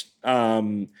coronavirus,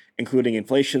 including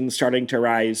inflation starting to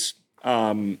rise.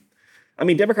 I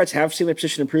mean, Democrats have seen their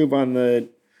position improve on the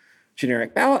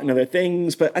generic ballot and other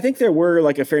things, but I think there were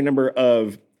like a fair number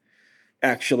of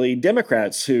actually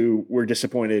Democrats who were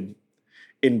disappointed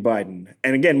in Biden.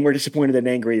 And again, we're disappointed and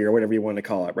angry or whatever you want to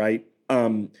call it, right?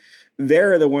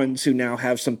 They're the ones who now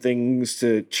have some things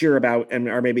to cheer about and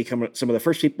are maybe some of the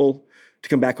first people to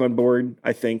come back on board,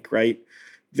 I think, right?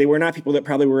 They were not people that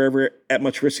probably were ever at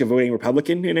much risk of voting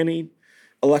Republican in any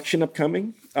election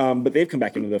upcoming, but they've come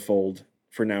back into the fold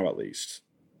for now, at least.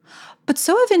 But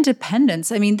so have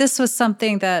independents. I mean, this was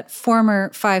something that former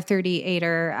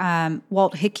 538er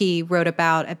Walt Hickey wrote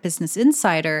about at Business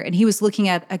Insider, and he was looking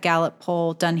at a Gallup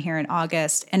poll done here in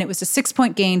August, and it was a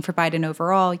 6-point gain for Biden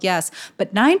overall, yes,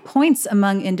 but 9 points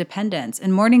among independents.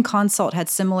 And Morning Consult had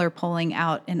similar polling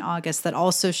out in August that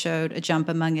also showed a jump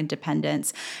among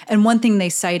independents. And one thing they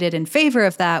cited in favor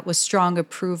of that was strong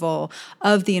approval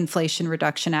of the Inflation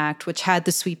Reduction Act, which had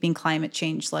the sweeping climate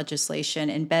change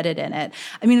legislation embedded in it.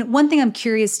 I mean, one thing I'm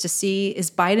curious to see is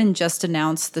Biden just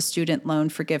announced the student loan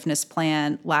forgiveness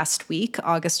plan last week,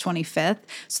 August 25th.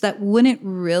 So that wouldn't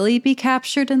really be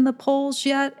captured in the polls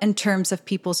yet in terms of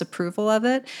people's approval of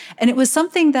it. And it was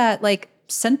something that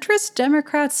centrist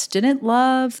Democrats didn't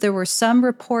love. There were some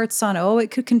reports on, it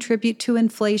could contribute to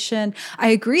inflation. I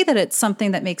agree that it's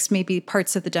something that makes maybe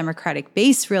parts of the Democratic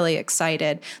base really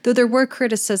excited, though there were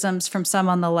criticisms from some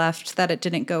on the left that it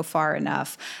didn't go far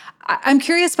enough. I'm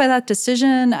curious by that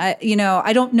decision. I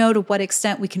don't know to what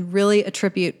extent we can really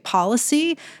attribute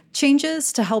policy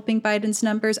changes to helping Biden's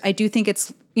numbers. I do think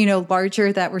it's,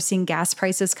 larger that we're seeing gas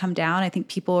prices come down. I think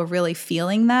people are really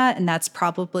feeling that, and that's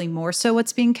probably more so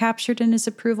what's being captured in his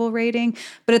approval rating.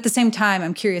 But at the same time,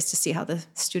 I'm curious to see how the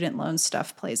student loan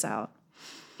stuff plays out.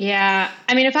 Yeah.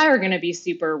 I mean, if I were going to be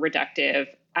super reductive,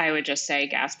 I would just say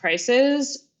gas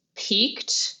prices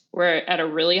peaked. We're at a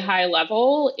really high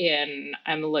level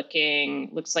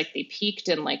looks like they peaked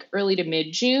in early to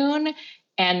mid-June,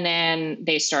 and then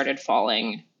they started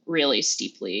falling really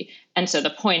steeply. And so the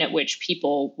point at which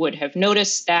people would have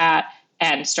noticed that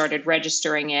and started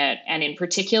registering it, and in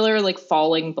particular,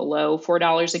 falling below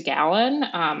 $4 a gallon,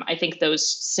 I think those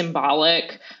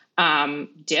symbolic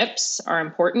dips are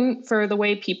important for the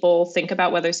way people think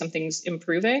about whether something's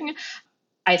improving.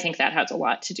 I think that has a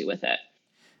lot to do with it.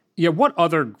 Yeah, what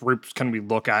other groups can we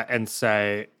look at and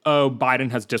say,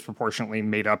 Biden has disproportionately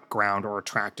made up ground or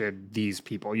attracted these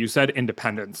people? You said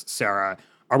independents, Sarah.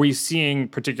 Are we seeing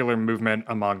particular movement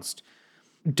amongst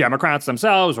Democrats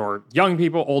themselves or young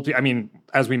people, old people? I mean,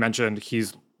 as we mentioned,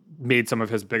 he's made some of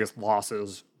his biggest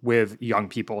losses with young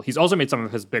people. He's also made some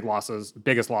of his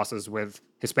biggest losses with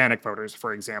Hispanic voters,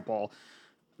 for example.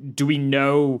 Do we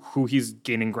know who he's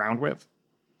gaining ground with?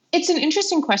 It's an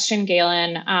interesting question,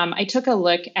 Galen. I took a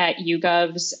look at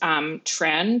YouGov's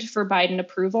trend for Biden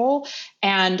approval.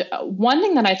 And one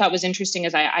thing that I thought was interesting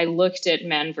is I looked at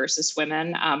men versus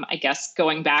women, I guess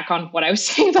going back on what I was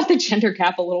saying about the gender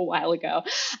gap a little while ago.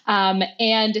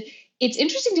 And it's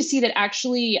interesting to see that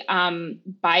actually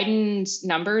Biden's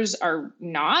numbers are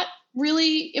not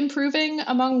really improving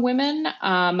among women,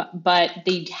 but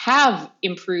they have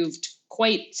improved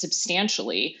quite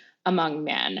substantially among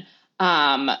men.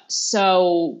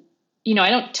 So, I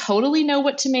don't totally know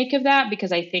what to make of that,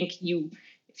 because I think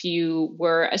if you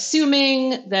were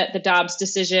assuming that the Dobbs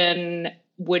decision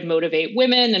would motivate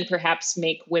women and perhaps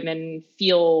make women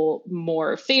feel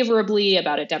more favorably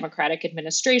about a Democratic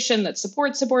administration that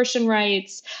supports abortion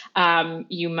rights,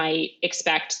 you might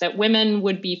expect that women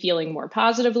would be feeling more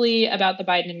positively about the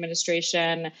Biden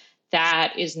administration.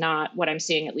 That is not what I'm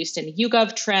seeing, at least in the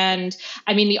YouGov trend.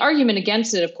 I mean, the argument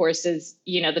against it, of course, is,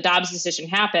 the Dobbs decision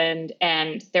happened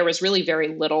and there was really very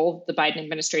little the Biden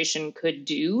administration could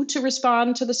do to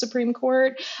respond to the Supreme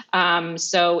Court.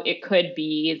 So it could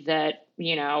be that,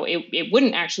 it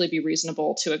wouldn't actually be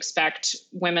reasonable to expect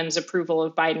women's approval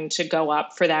of Biden to go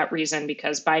up for that reason,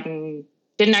 because Biden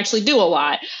didn't actually do a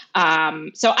lot.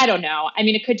 So I don't know. I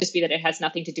mean, it could just be that it has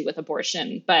nothing to do with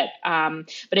abortion, but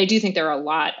I do think there are a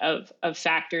lot of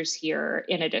factors here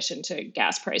in addition to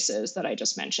gas prices that I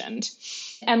just mentioned.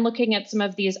 And looking at some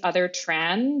of these other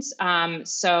trends,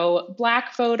 so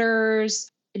Black voters,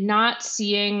 not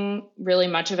seeing really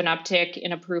much of an uptick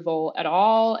in approval at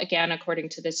all. Again, according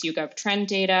to this YouGov trend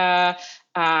data,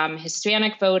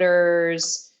 Hispanic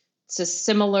voters, it's a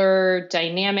similar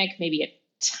dynamic, maybe a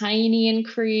tiny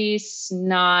increase,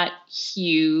 not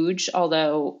huge,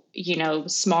 although,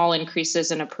 small increases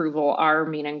in approval are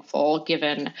meaningful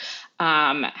given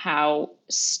how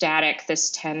static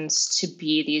this tends to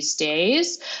be these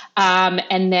days.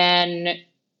 And then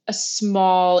a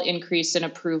small increase in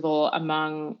approval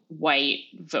among white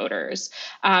voters.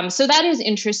 So that is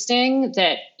interesting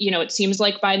that, it seems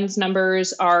like Biden's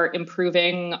numbers are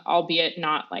improving, albeit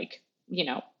not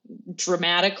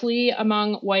dramatically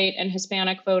among white and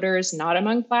Hispanic voters, not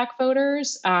among Black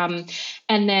voters. And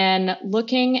then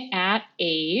looking at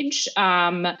age,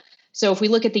 so if we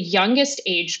look at the youngest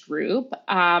age group,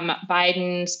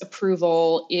 Biden's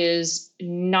approval is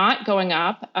not going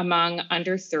up among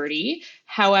under 30.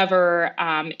 However,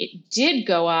 it did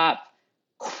go up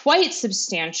quite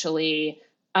substantially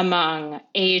among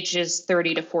ages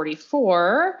 30 to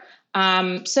 44.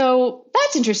 So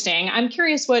that's interesting. I'm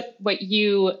curious what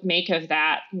you make of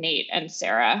that, Nate and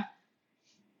Sarah.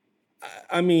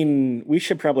 I mean, we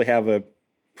should probably have a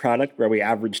product where we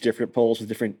average different polls with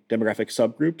different demographic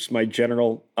subgroups. My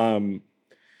general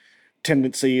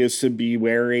tendency is to be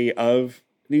wary of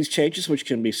these changes, which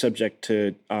can be subject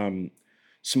to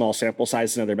small sample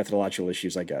size and other methodological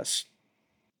issues, I guess.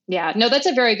 Yeah, no, that's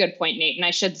a very good point, Nate. And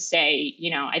I should say,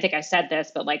 I think I said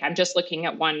this, but I'm just looking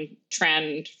at one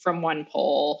trend from one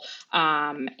poll.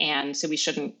 And so we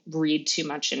shouldn't read too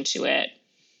much into it.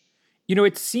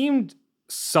 It seemed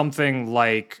something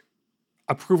like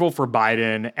approval for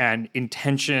Biden and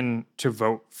intention to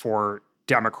vote for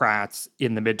Democrats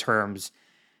in the midterms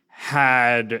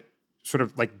had sort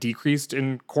of decreased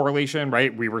in correlation,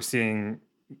 right? We were seeing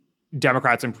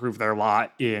Democrats improve their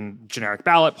lot in generic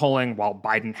ballot polling while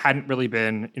Biden hadn't really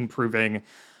been improving.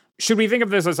 Should we think of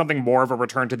this as something more of a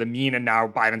return to the mean and now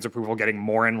Biden's approval getting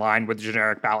more in line with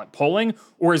generic ballot polling?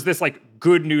 Or is this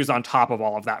good news on top of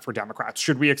all of that for Democrats?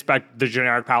 Should we expect the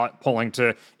generic ballot polling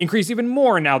to increase even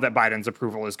more now that Biden's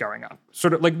approval is going up?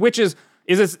 Sort of which is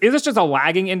this just a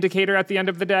lagging indicator at the end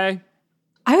of the day?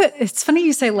 It's funny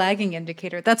you say lagging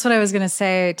indicator. That's what I was going to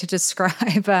say to describe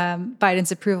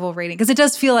Biden's approval rating, because it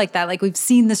does feel like that. We've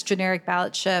seen this generic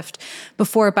ballot shift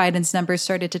before Biden's numbers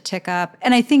started to tick up.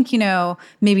 And I think,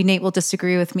 maybe Nate will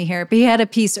disagree with me here, but he had a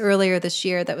piece earlier this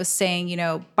year that was saying,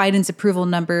 Biden's approval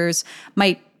numbers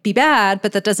might be bad,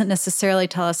 but that doesn't necessarily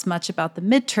tell us much about the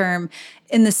midterm,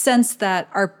 in the sense that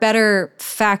our better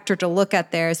factor to look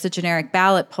at there is the generic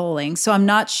ballot polling. So I'm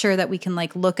not sure that we can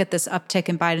look at this uptick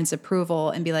in Biden's approval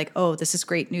and be like, oh, this is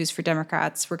great news for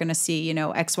Democrats. We're going to see,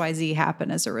 XYZ happen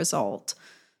as a result.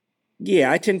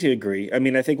 Yeah, I tend to agree. I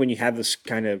mean, I think when you have this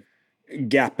kind of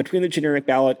gap between the generic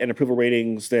ballot and approval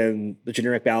ratings, then the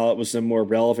generic ballot was a more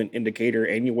relevant indicator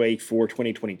anyway for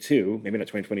 2022, maybe not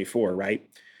 2024, right?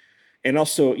 And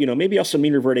also, maybe also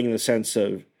mean reverting in the sense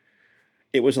of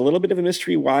it was a little bit of a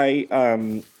mystery why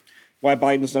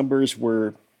Biden's numbers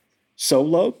were so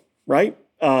low, right?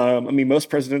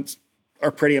 Most presidents are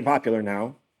pretty unpopular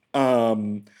now.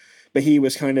 But he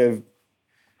was kind of,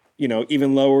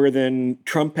 even lower than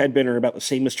Trump had been, or about the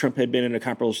same as Trump had been in a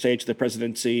comparable stage of the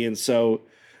presidency. And so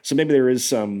maybe there is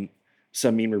some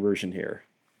mean reversion here.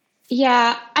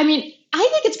 Yeah. I mean, I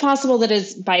think it's possible that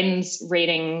as Biden's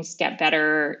ratings get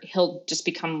better, he'll just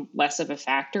become less of a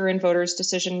factor in voters'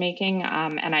 decision making.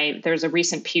 And there's a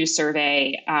recent Pew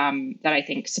survey that I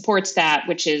think supports that,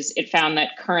 which is it found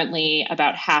that currently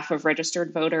about half of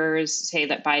registered voters say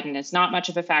that Biden is not much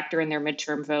of a factor in their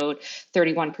midterm vote.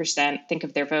 31% think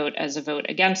of their vote as a vote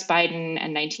against Biden,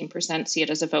 and 19% see it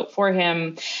as a vote for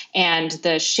him. And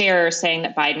the share saying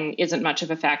that Biden isn't much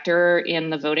of a factor in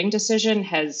the voting decision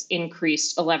has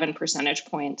increased 11 percentage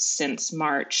points since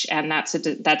March. And that's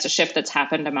a shift that's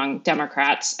happened among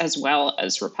Democrats as well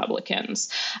as Republicans.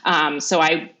 So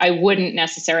I wouldn't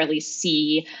necessarily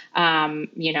see,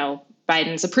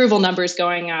 Biden's approval numbers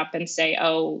going up and say,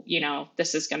 oh,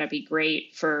 this is going to be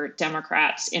great for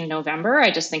Democrats in November.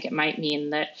 I just think it might mean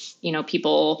that,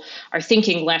 people are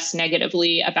thinking less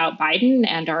negatively about Biden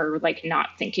and are not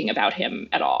thinking about him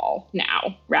at all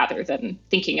now, rather than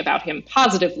thinking about him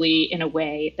positively in a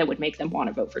way that would make them want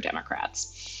to vote for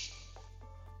Democrats.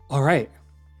 All right.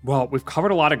 Well, we've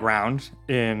covered a lot of ground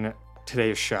in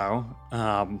today's show.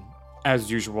 As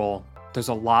usual, there's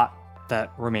a lot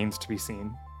that remains to be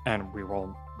seen. And we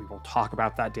will talk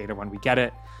about that data when we get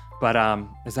it. But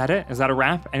is that it? Is that a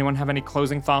wrap? Anyone have any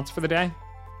closing thoughts for the day?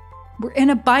 We're in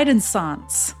a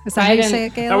Biden-sance. Is that how you say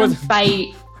it, Galen? That was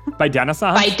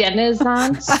Bidenaissance?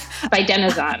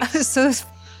 Bidenaissance. So,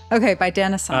 okay,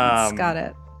 Bidenaissance. Got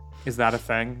it. Is that a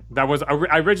thing? That was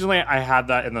originally I had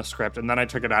that in the script, and then I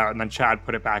took it out, and then Chad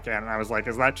put it back in, and I was like,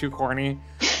 "Is that too corny?"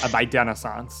 A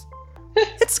Bidenaissance.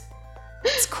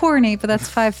 It's corny, but that's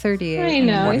 538. I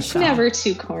know. It's never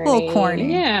too corny. A little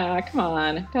corny. Yeah, come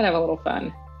on. Gotta have a little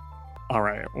fun. All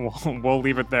right. We'll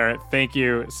leave it there. Thank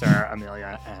you, Sarah,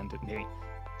 Amelia, and Nate.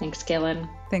 Thanks, Galen.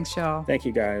 Thanks, y'all. Thank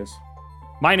you, guys.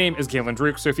 My name is Galen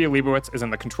Druk. Sophia Leibowitz is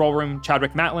in the control room.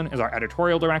 Chadwick Matlin is our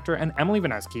editorial director, and Emily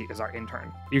Vineski is our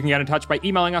intern. You can get in touch by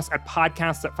emailing us at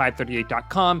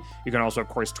podcasts@538.com. You can also, of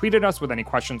course, tweet at us with any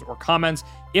questions or comments.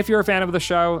 If you're a fan of the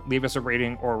show, leave us a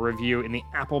rating or a review in the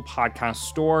Apple Podcast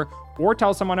Store, or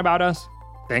tell someone about us.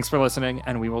 Thanks for listening,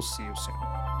 and we will see you soon.